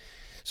encountering?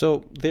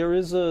 So there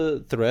is a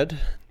thread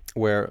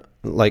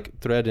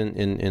thread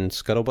in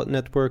Scuttlebutt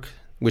network,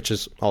 which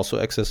is also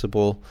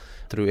accessible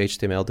through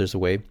HTML. There's a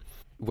way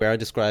where I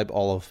describe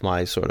all of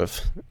my sort of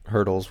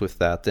hurdles with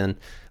that. And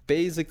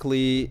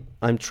basically,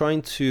 I was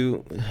trying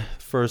to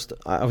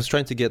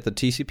get the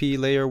TCP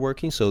layer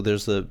working. So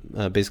there's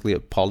basically a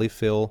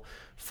polyfill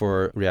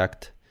for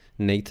React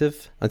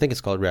Native. I think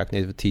it's called React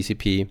Native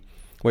TCP,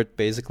 where it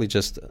basically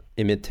just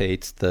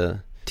imitates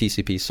the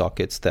TCP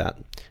sockets that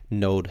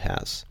Node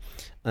has.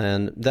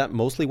 And that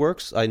mostly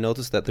works. I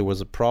noticed that there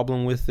was a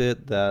problem with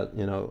it, that,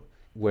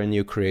 when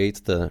you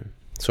create the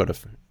sort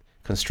of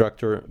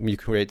constructor, you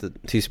create the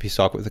TCP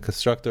socket with the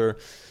constructor,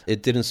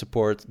 it didn't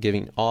support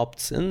giving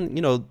opts and,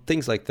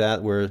 things like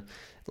that, where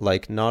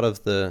like not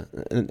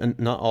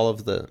all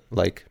of the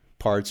like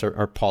parts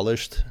are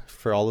polished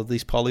for all of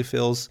these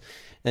polyfills.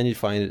 And you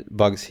find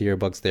bugs here,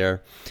 bugs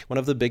there. One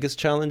of the biggest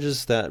challenges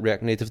is that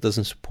React Native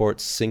doesn't support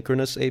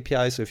synchronous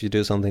APIs. So if you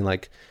do something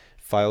like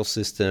file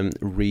system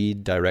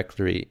read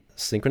directory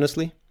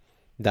synchronously,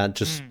 they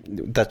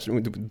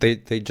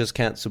just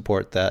can't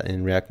support that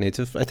in React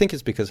Native. I think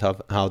it's because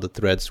of how the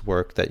threads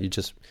work, that you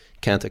just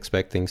can't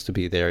expect things to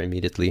be there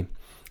immediately.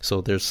 So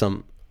there's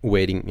some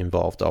waiting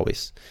involved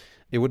always.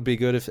 It would be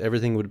good if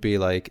everything would be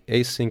like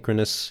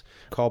asynchronous,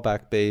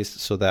 callback based,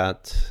 so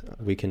that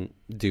we can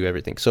do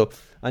everything. So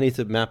I need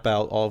to map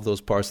out all of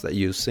those parts that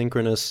use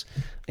synchronous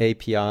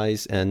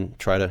APIs and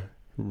try to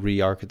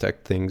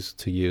re-architect things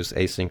to use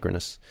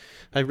asynchronous.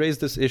 I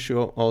raised this issue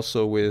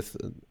also with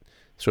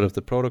sort of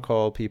the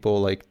protocol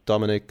people like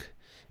Dominic,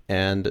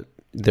 and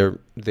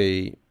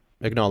they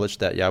acknowledged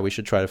that, we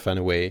should try to find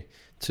a way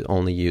to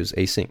only use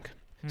async.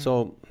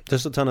 So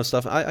there's a ton of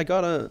stuff. I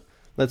got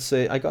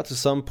to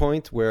some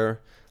point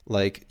where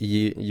like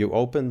you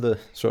open the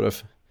sort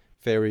of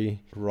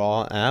very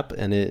raw app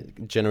and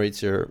it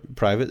generates your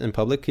private and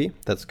public key.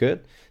 That's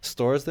good.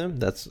 Stores them.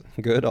 That's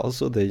good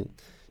also.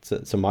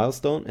 It's a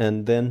milestone.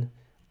 And then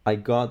I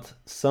got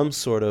some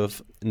sort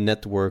of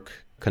network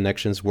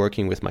connections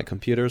working with my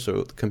computer.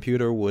 So the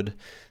computer would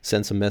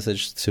send some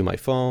message to my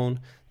phone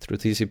through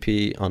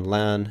TCP on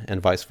LAN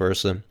and vice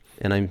versa.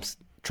 And I'm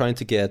trying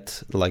to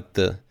get like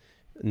the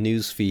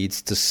news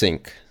feeds to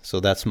sync. So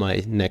that's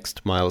my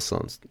next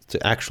milestone,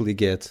 to actually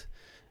get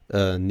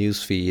a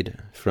news feed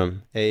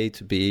from A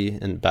to B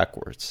and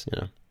backwards.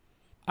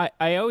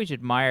 I always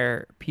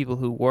admire people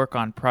who work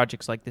on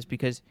projects like this,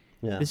 because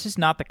this is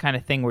not the kind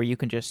of thing where you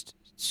can just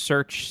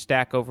search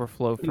Stack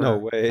Overflow for no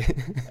way.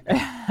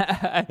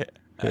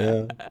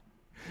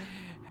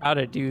 how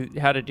to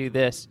do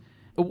this.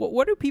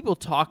 What do people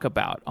talk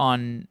about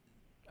on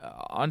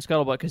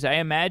Scuttlebutt? Because I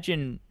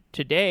imagine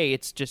today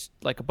it's just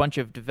like a bunch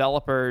of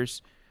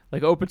developers,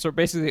 like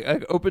basically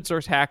like open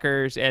source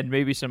hackers, and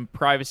maybe some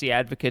privacy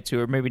advocates who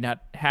are maybe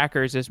not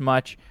hackers as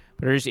much,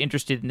 but are just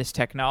interested in this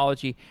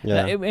technology.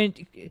 So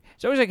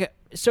always like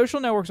social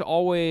networks.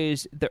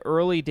 Always, the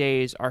early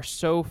days are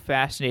so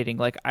fascinating.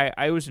 Like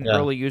I was an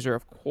early user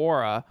of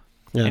Quora.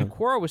 Yeah. And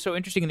Quora was so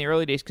interesting in the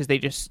early days because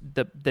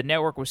the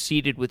network was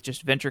seeded with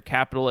just venture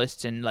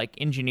capitalists and like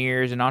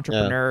engineers and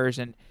entrepreneurs,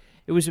 and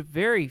it was a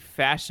very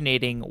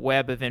fascinating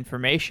web of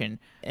information.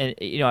 And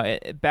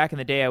back in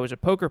the day, I was a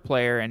poker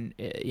player, and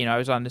I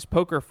was on this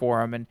poker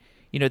forum, and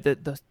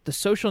the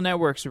social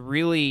networks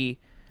really,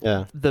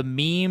 the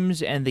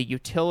memes and the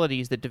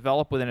utilities that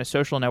develop within a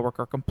social network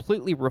are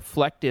completely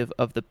reflective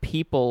of the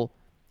people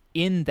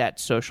in that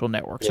social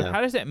network. So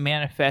how does that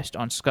manifest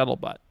on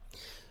Scuttlebutt?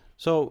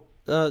 So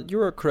you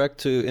are correct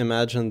to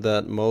imagine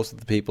that most of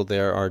the people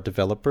there are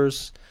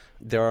developers.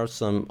 There are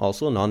some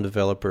also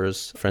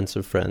non-developers, friends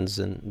of friends,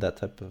 and that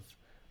type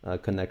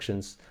of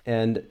connections.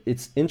 And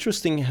it's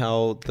interesting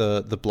how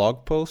the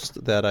blog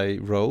post that I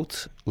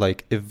wrote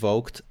like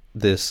evoked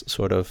this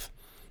sort of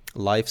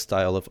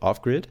lifestyle of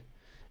off-grid.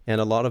 And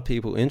a lot of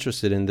people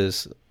interested in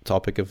this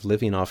topic of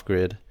living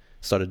off-grid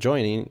started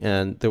joining,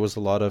 and there was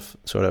a lot of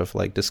sort of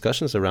like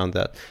discussions around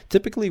that.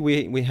 Typically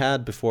we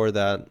had before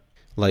that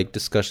like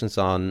discussions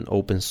on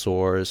open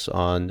source,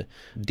 on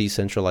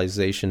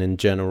decentralization in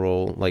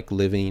general, like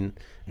living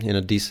in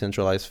a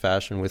decentralized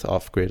fashion with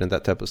off-grid and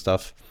that type of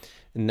stuff.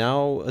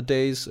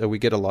 Nowadays, we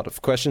get a lot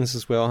of questions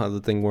as well, how the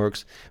thing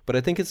works. But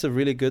I think it's a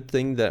really good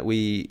thing that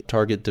we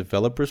target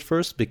developers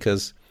first,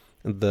 because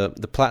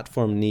the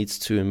platform needs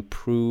to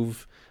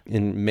improve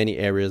in many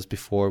areas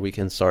before we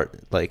can start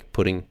like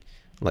putting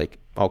like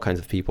all kinds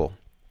of people.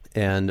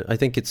 And I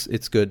think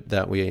it's good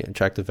that we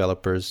attract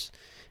developers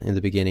in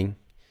the beginning.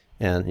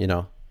 And, you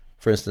know,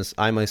 for instance,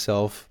 I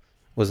myself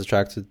was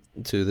attracted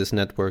to this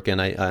network,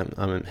 and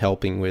I'm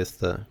helping with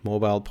the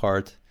mobile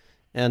part.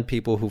 And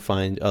people who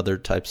find other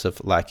types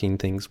of lacking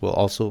things will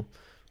also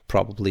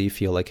probably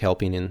feel like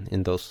helping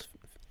in those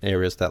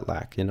areas that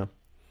lack, you know.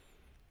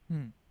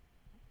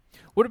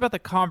 What about the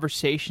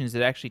conversations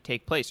that actually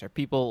take place? Are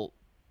people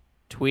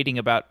tweeting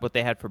about what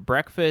they had for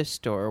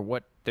breakfast, or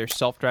what their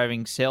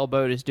self-driving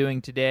sailboat is doing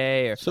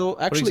today? Or so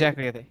actually, what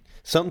exactly are they?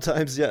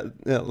 Sometimes, yeah,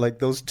 like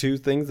those two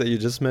things that you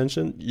just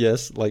mentioned.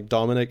 Yes, like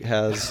Dominic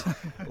has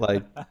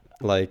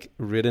like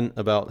written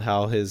about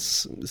how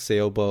his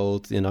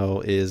sailboat, you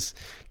know, is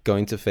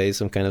going to face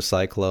some kind of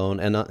cyclone.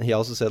 And he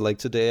also said, like,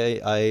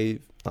 today I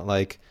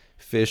like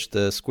fished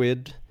the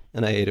squid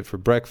and I ate it for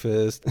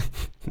breakfast.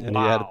 And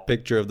He had a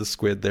picture of the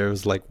squid there. It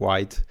was like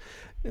white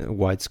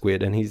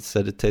squid. And he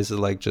said it tasted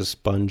like just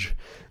sponge.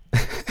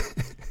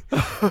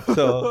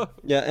 So,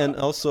 yeah. And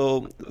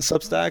also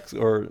Substack,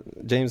 or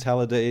James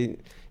Halliday,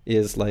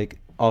 is like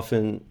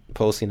often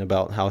posting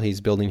about how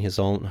he's building his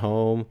own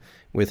home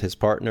with his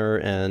partner.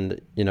 And,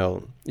 you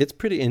know, it's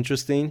pretty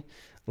interesting.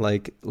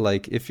 Like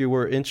if you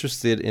were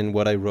interested in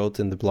what I wrote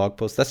in the blog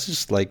post, that's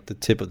just like the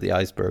tip of the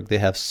iceberg. They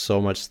have so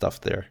much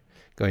stuff there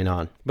going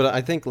on. But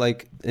I think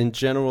like in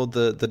general,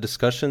 the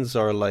discussions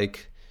are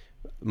like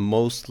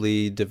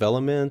mostly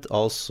development,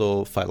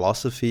 also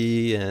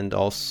philosophy, and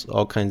also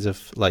all kinds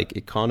of like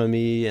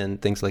economy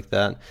and things like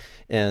that.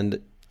 And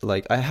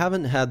like I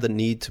haven't had the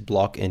need to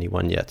block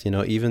anyone yet, you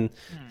know, even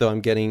though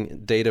I'm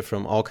getting data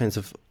from all kinds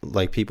of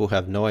like people who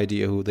have no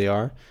idea who they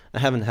are. I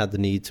haven't had the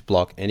need to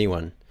block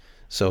anyone.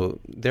 So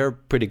there are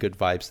pretty good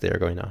vibes there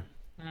going on.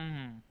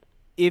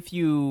 If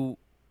you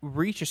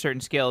reach a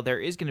certain scale, there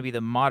is going to be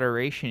the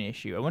moderation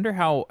issue. I wonder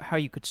how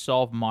you could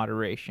solve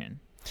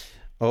moderation.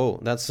 Oh,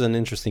 that's an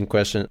interesting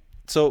question.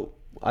 So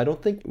I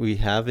don't think we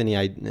have any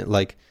idea,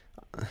 like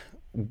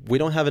we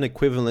don't have an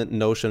equivalent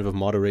notion of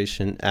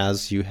moderation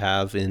as you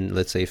have in,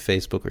 let's say,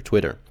 Facebook or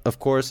Twitter. Of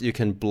course, you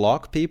can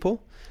block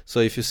people. So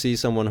if you see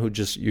someone who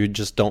you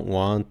just don't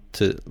want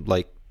to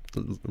like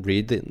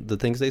read the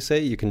things they say,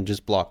 you can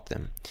just block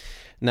them.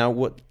 Now,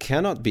 what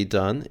cannot be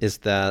done is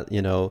that,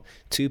 you know,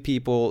 two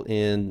people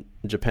in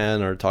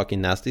Japan are talking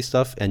nasty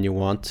stuff and you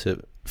want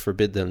to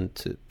forbid them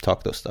to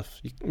talk those stuff.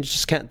 You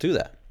just can't do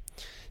that.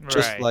 Right.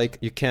 Just like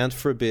you can't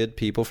forbid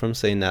people from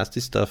saying nasty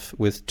stuff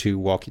with two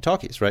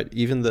walkie-talkies, right?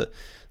 Even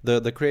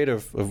the creator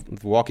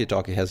of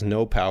walkie-talkie has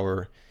no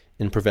power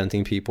in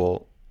preventing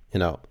people, you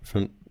know,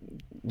 from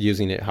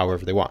using it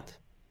however they want.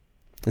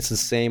 It's the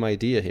same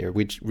idea here.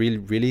 We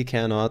really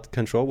cannot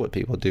control what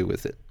people do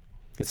with it.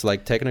 It's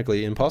like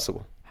technically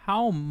impossible.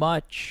 How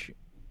much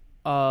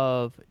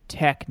of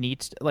tech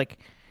needs to, like,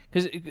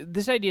 because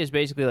this idea is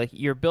basically like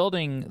you're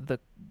building the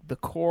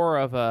core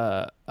of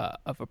a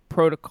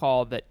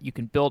protocol that you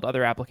can build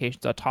other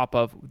applications on top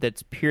of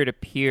that's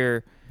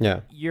peer-to-peer.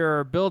 Yeah.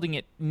 You're building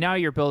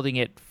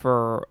it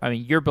for, I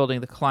mean, you're building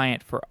the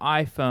client for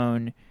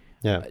iPhone.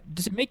 Yeah.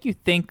 Does it make you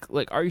think,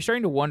 like, are you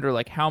starting to wonder,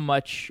 like, how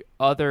much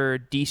other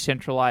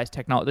decentralized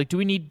technology, like, do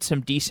we need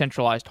some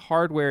decentralized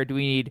hardware? Do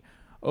we need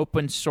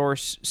open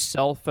source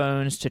cell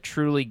phones to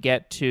truly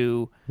get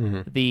to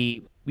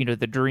the, you know,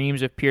 the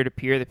dreams of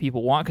peer-to-peer that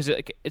people want? Because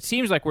it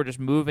seems like we're just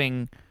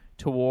moving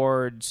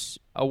towards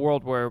a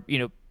world where, you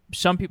know,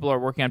 some people are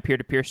working on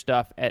peer-to-peer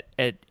stuff at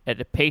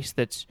a pace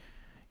that's,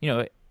 you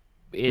know,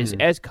 is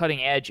as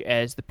cutting edge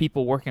as the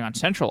people working on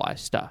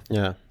centralized stuff.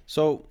 Yeah.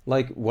 So,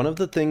 like, one of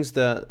the things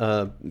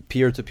that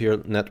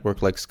peer-to-peer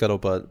network like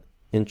Scuttlebutt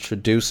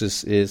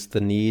introduces is the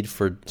need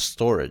for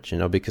storage, you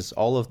know, because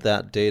all of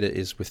that data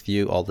is with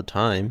you all the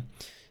time.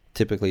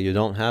 Typically, you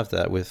don't have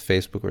that with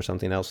Facebook or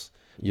something else.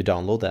 You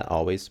download that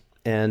always.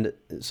 And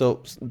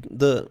so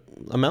the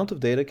amount of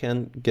data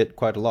can get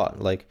quite a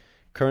lot. Like,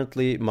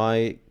 currently,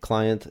 my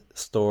client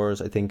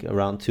stores, I think,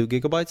 around 2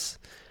 gigabytes.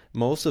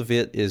 Most of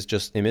it is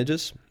just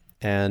images.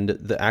 And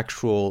the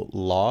actual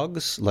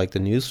logs, like the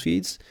news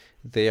feeds,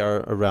 they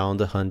are around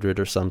 100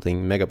 or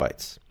something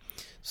megabytes.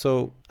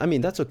 So, I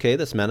mean, that's okay.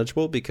 That's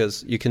manageable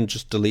because you can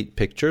just delete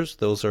pictures.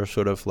 Those are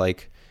sort of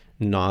like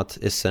not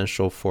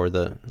essential for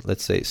the,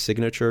 let's say,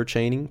 signature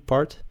chaining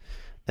part.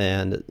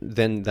 And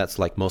then that's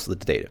like most of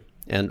the data.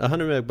 And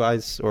 100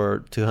 megabytes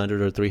or 200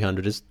 or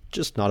 300 is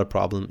just not a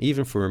problem,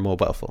 even for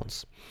mobile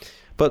phones.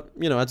 But,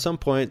 you know, at some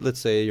point, let's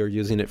say you're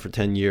using it for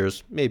 10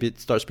 years, maybe it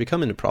starts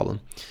becoming a problem.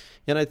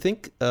 And I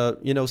think,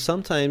 you know,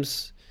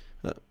 sometimes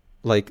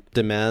like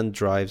demand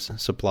drives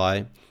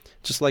supply.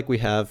 Just like we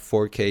have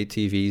 4K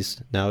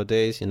TVs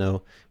nowadays, you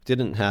know,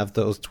 didn't have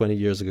those 20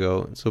 years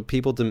ago. So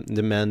people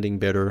demanding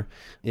better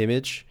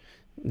image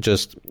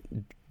just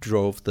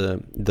drove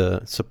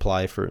the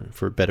supply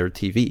for better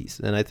TVs.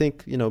 And I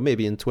think, you know,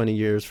 maybe in 20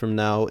 years from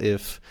now,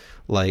 if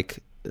like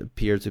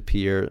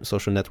peer-to-peer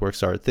social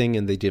networks are a thing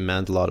and they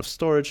demand a lot of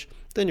storage,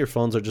 then your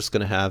phones are just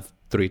going to have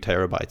 3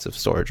 terabytes of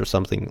storage or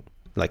something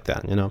like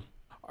that, you know?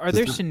 Are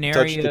there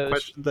scenarios? Touch the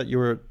question that you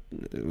were.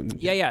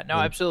 No,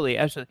 absolutely.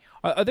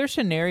 Are there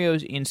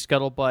scenarios in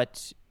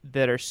Scuttlebutt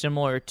that are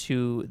similar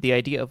to the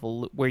idea of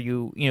where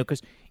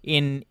because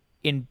in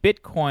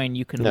Bitcoin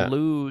you can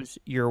lose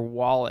your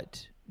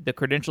wallet, the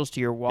credentials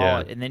to your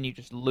wallet, and then you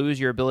just lose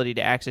your ability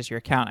to access your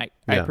account.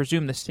 I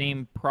presume the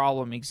same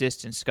problem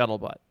exists in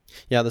Scuttlebutt.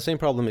 Yeah, the same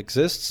problem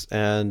exists,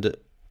 and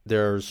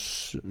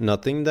there's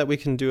nothing that we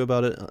can do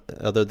about it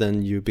other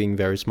than you being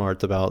very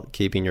smart about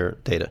keeping your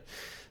data.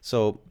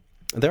 So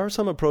there are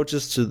some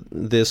approaches to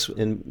this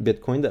in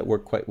Bitcoin that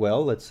work quite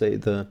well. Let's say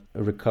the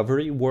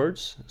recovery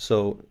words.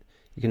 So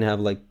you can have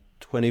like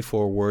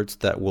 24 words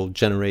that will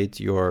generate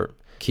your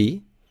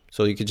key.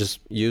 So you could just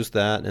use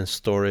that and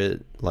store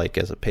it like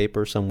as a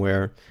paper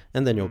somewhere,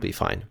 and then you'll be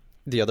fine.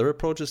 The other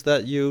approach is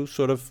that you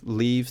sort of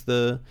leave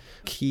the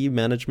key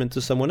management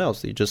to someone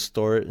else. You just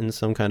store it in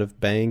some kind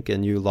of bank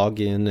and you log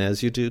in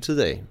as you do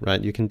today,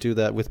 right? You can do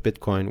that with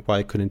Bitcoin.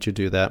 Why couldn't you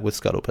do that with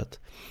Scuttlebutt?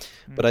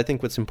 But I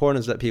think what's important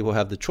is that people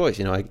have the choice.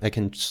 You know, I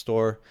can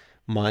store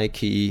my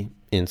key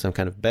in some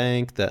kind of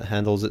bank that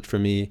handles it for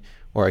me,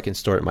 or I can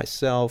store it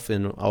myself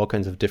in all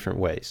kinds of different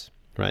ways,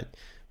 right?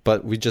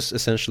 But we just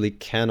essentially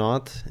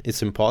cannot.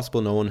 It's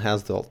impossible. No one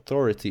has the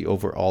authority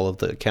over all of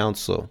the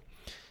accounts, so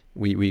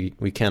we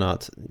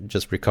cannot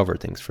just recover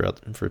things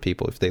for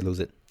people if they lose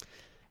it.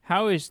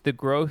 How is the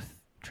growth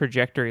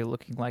trajectory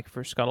looking like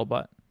for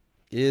Scuttlebutt?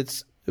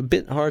 It's a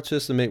bit hard to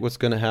estimate what's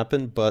going to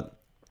happen, but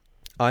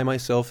I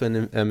myself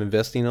am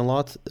investing a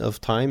lot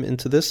of time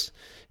into this,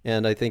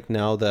 and I think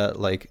now that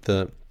like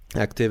the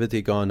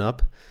activity gone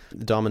up,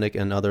 Dominic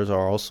and others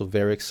are also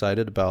very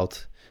excited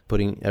about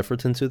putting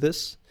effort into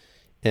this,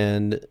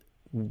 and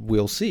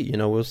we'll see.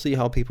 We'll see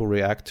how people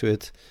react to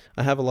it.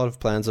 I have a lot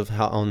of plans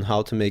on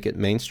how to make it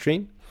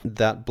mainstream.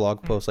 That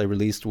blog post I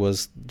released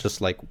was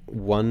just like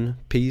one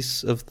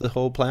piece of the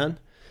whole plan,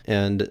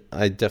 and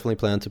I definitely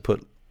plan to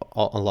put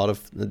a lot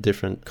of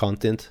different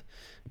content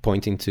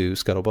pointing to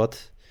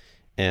Scuttlebutt.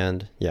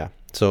 And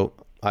so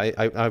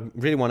I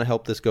really want to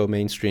help this go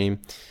mainstream.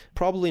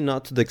 Probably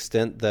not to the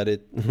extent that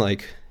it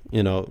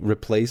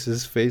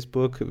replaces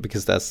Facebook,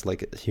 because that's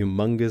like a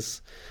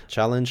humongous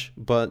challenge.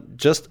 But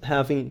just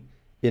having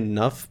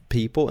enough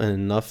people and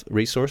enough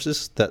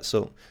resources that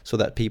so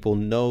that people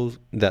know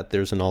that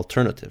there's an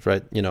alternative,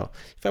 right?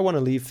 If I want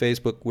to leave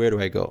Facebook, where do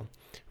I go?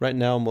 Right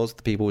now, most of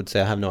the people would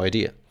say I have no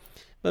idea.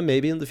 But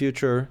maybe in the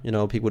future,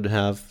 people would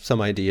have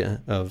some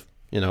idea of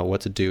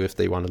what to do if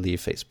they want to leave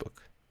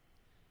Facebook.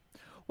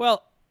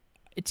 Well,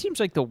 it seems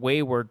like the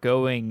way we're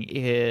going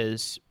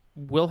is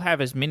we'll have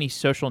as many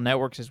social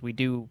networks as we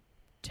do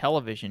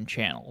television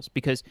channels,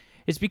 because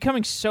it's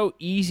becoming so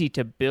easy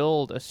to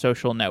build a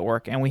social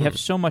network, and we have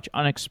so much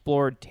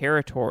unexplored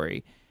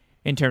territory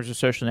in terms of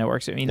social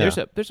networks. I mean, there's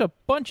a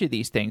bunch of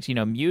these things,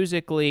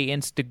 Musical.ly,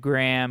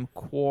 Instagram,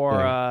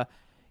 Quora,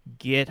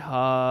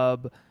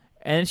 GitHub,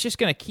 and it's just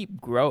going to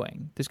keep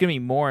growing. There's going to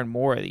be more and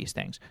more of these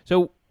things.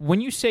 So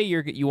when you say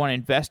you want to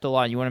invest a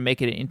lot, you want to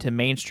make it into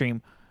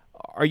mainstream,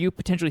 are you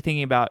potentially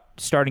thinking about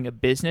starting a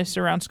business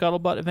around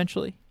Scuttlebutt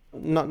eventually?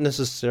 Not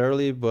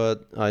necessarily,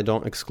 but I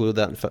don't exclude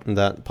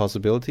that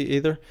possibility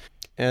either.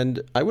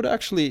 And I would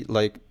actually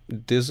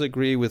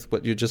disagree with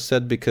what you just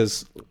said,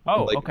 because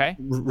okay,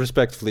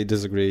 respectfully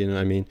disagree.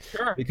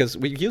 Sure. Because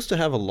we used to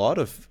have a lot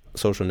of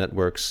social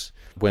networks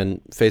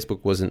when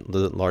Facebook wasn't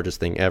the largest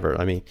thing ever.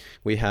 I mean,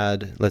 we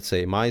had, let's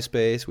say,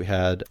 MySpace, we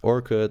had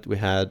Orkut, we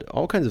had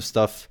all kinds of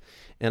stuff.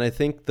 And I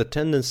think the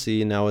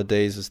tendency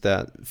nowadays is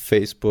that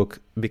Facebook,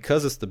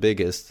 because it's the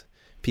biggest,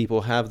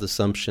 people have the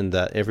assumption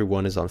that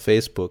everyone is on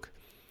Facebook.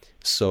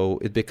 So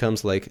it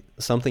becomes like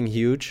something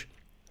huge,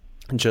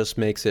 just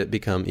makes it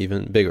become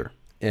even bigger.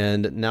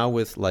 And now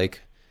with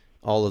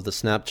all of the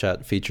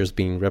Snapchat features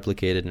being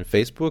replicated in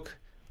Facebook,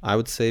 I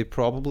would say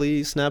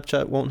probably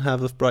Snapchat won't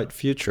have a bright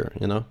future,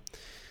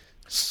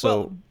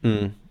 So,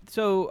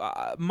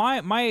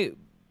 my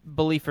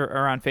belief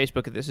around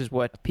Facebook, this is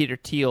what Peter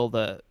Thiel,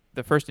 the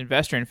first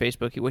investor in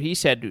Facebook, what he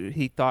said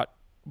he thought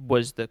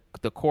was the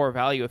core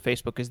value of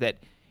Facebook is that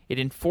it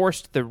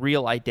enforced the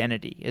real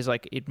identity. Is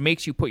it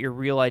makes you put your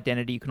real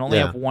identity. You can only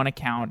have one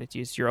account.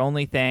 It's your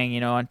only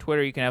thing. On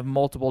Twitter you can have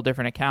multiple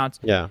different accounts.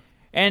 Yeah.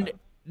 And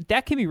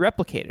that can be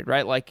replicated,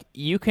 right?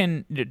 You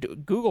can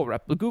Google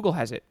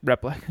has it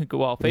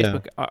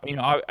Facebook,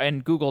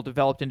 and Google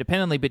developed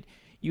independently, but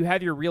you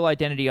have your real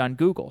identity on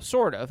Google,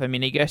 sort of. I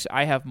mean, I guess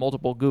I have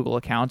multiple Google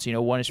accounts.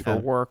 One is for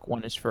work,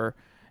 one is for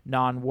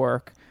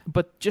non-work.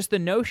 But just the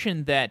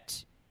notion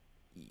that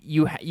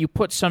you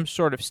put some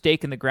sort of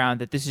stake in the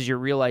ground that this is your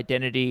real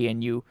identity,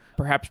 and you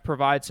perhaps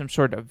provide some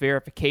sort of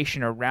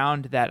verification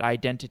around that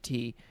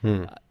identity.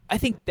 I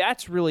think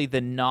that's really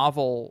the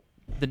novel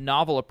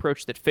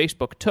approach that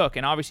Facebook took,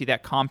 and obviously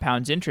that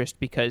compounds interest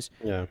because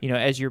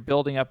as you're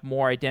building up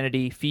more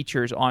identity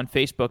features on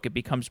Facebook, it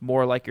becomes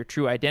more like your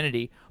true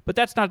identity. But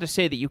that's not to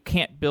say that you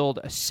can't build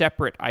a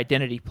separate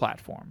identity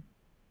platform.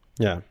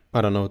 Yeah,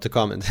 I don't know what to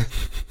comment.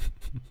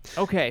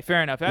 Okay,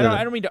 fair enough. Yeah.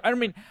 I don't mean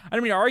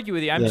to argue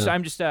with you.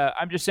 I'm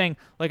just saying,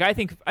 like, I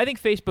think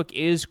Facebook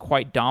is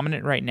quite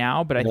dominant right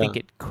now, but I think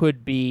it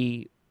could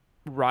be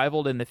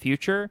rivaled in the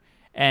future.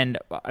 And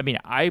I mean,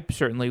 I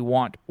certainly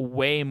want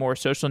way more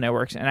social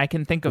networks, and I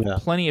can think of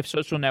plenty of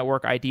social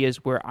network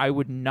ideas where I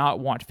would not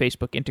want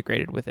Facebook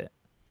integrated with it.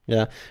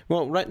 Yeah.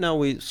 Well, right now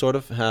we sort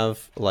of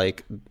have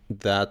like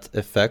that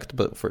effect,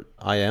 but for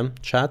IM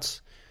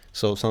chats.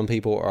 So some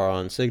people are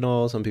on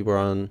Signal, some people are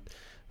on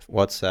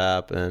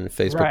WhatsApp and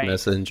Facebook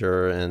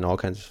Messenger and all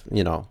kinds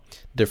of,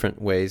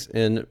 different ways.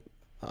 And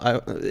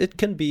it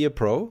can be a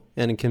pro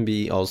and it can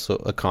be also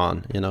a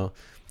con, A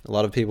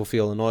lot of people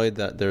feel annoyed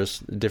that there's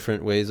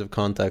different ways of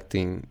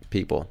contacting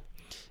people.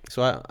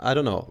 So I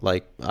don't know,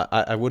 like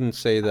I wouldn't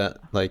say that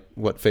like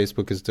what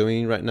Facebook is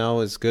doing right now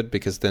is good,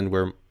 because then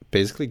we're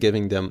basically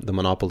giving them the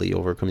monopoly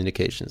over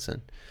communications.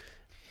 And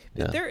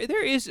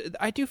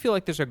I do feel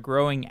like there's a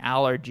growing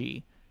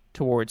allergy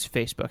towards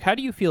Facebook. How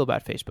do you feel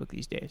about Facebook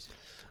these days?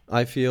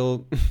 I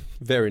feel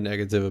very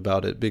negative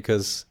about it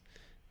because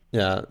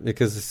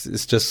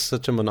it's just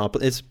such a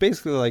monopoly. It's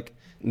basically like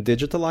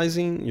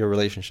digitalizing your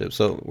relationship.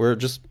 So we're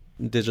just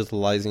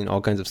digitalizing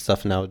all kinds of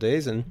stuff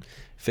nowadays, and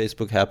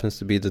Facebook happens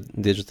to be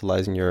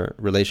digitalizing your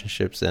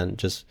relationships and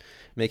just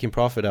making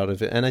profit out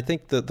of it. And I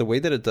think the way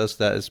that it does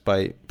that is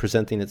by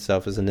presenting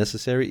itself as a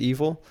necessary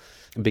evil,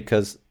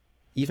 because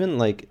even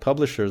like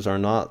publishers are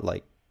not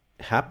like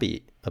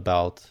happy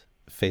about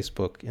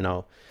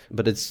Facebook,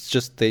 but it's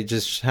just, they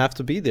just have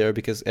to be there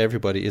because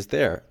everybody is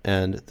there.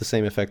 And the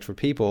same effect for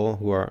people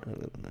who are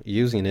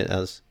using it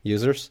as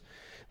users.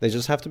 They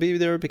just have to be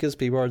there because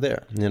people are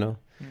there,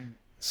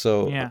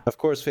 So of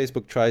course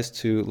Facebook tries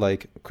to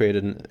like create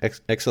an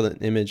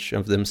excellent image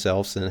of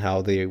themselves and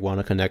how they want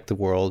to connect the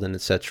world and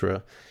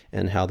etc.,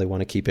 and how they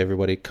want to keep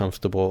everybody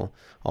comfortable,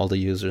 all the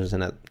users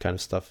and that kind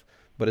of stuff.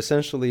 But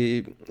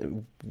essentially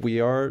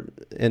we are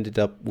ended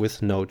up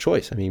with no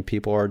choice. I mean,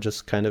 people are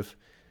just kind of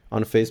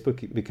on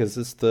Facebook because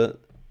it's the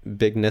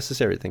big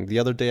necessary thing. The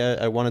other day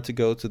I wanted to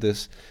go to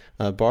this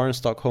bar in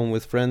Stockholm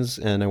with friends,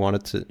 and I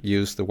wanted to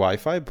use the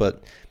Wi-Fi,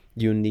 but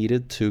you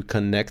needed to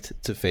connect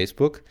to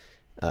Facebook.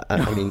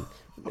 I mean,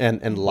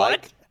 and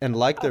like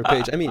their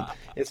page. I mean,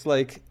 it's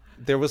like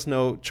there was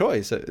no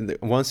choice.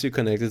 Once you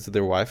connected to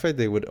their Wi-Fi,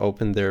 they would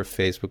open their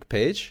Facebook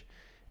page,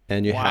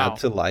 and you had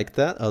to like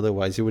that.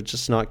 Otherwise, you would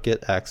just not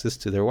get access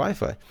to their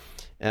Wi-Fi.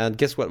 And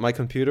guess what? My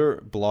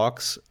computer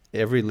blocks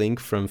every link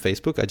from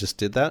Facebook. I just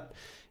did that,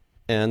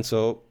 and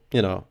so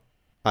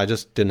I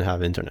just didn't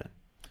have internet.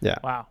 Yeah.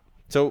 Wow.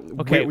 So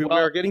we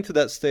are getting to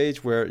that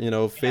stage where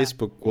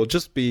Facebook will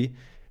just be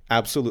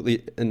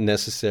absolutely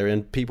necessary,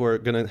 and people are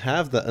going to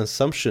have that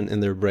assumption in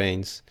their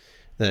brains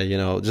that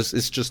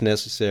it's just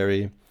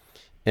necessary,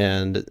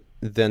 and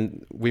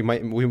then we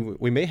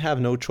may have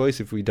no choice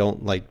if we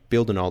don't like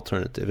build an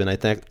alternative. And I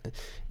think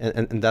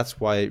and that's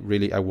why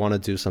really I want to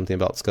do something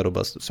about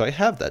Scuttlebutt, so I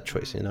have that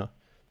choice.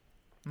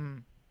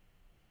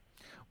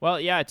 Well,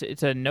 yeah,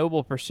 it's a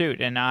noble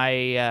pursuit, and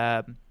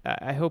I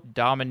hope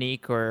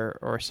Dominique or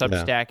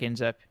Substack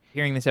ends up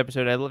hearing this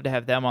episode. I'd love to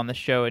have them on the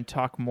show and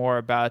talk more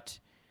about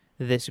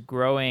this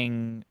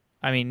growing,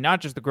 I mean,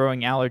 not just the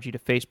growing allergy to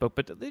Facebook,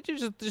 but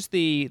just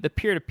the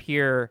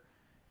peer-to-peer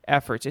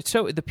efforts. It's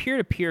so, the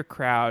peer-to-peer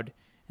crowd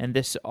and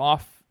this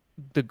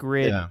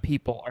off-the-grid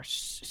people are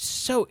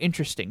so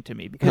interesting to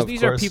me, because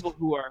these are people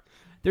who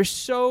they're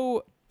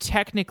so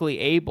technically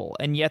able,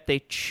 and yet they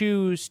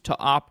choose to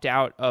opt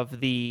out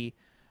of the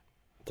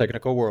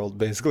technical world,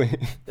 basically.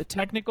 The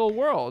technical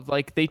world.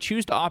 Like, they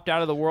choose to opt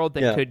out of the world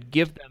that could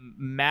give them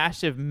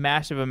massive,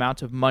 massive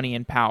amounts of money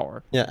and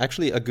power. Yeah,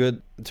 actually, a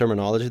good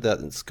terminology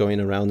that's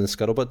going around in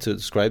Scuttlebutt to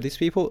describe these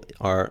people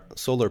are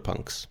solar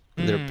punks.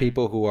 They're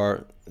people who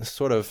are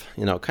sort of,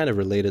 kind of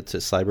related to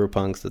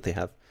cyberpunks, that they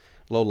have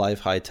low life,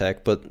 high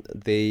tech, but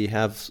they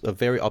have a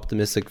very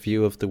optimistic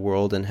view of the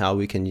world and how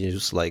we can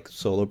use like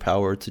solar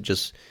power to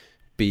just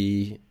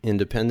be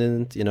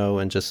independent,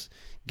 and just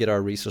get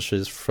our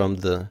resources from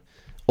the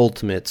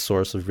ultimate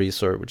source of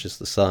resource, which is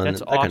the sun.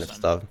 That's and awesome. That kind of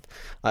stuff.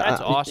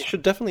 That's awesome. You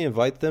should definitely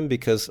invite them,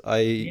 because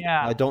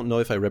I don't know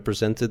if I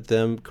represented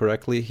them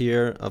correctly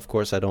here. Of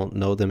course, I don't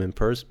know them in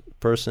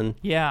person.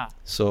 Yeah.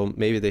 So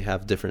maybe they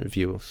have different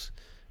views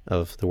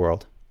of the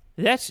world.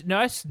 That's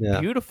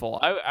beautiful.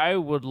 I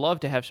would love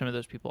to have some of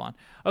those people on.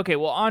 Okay,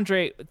 well,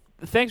 Andre,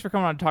 thanks for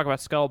coming on to talk about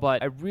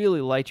Scuttlebutt. I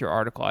really liked your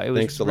article. It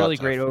was a really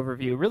great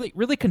overview. Really,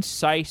 really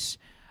concise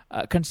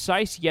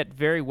yet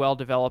very well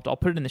developed. I'll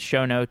put it in the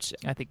show notes.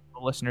 I think the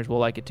listeners will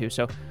like it too.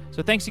 So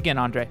thanks again,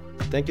 Andre.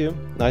 Thank you.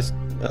 Nice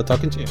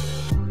talking to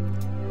you.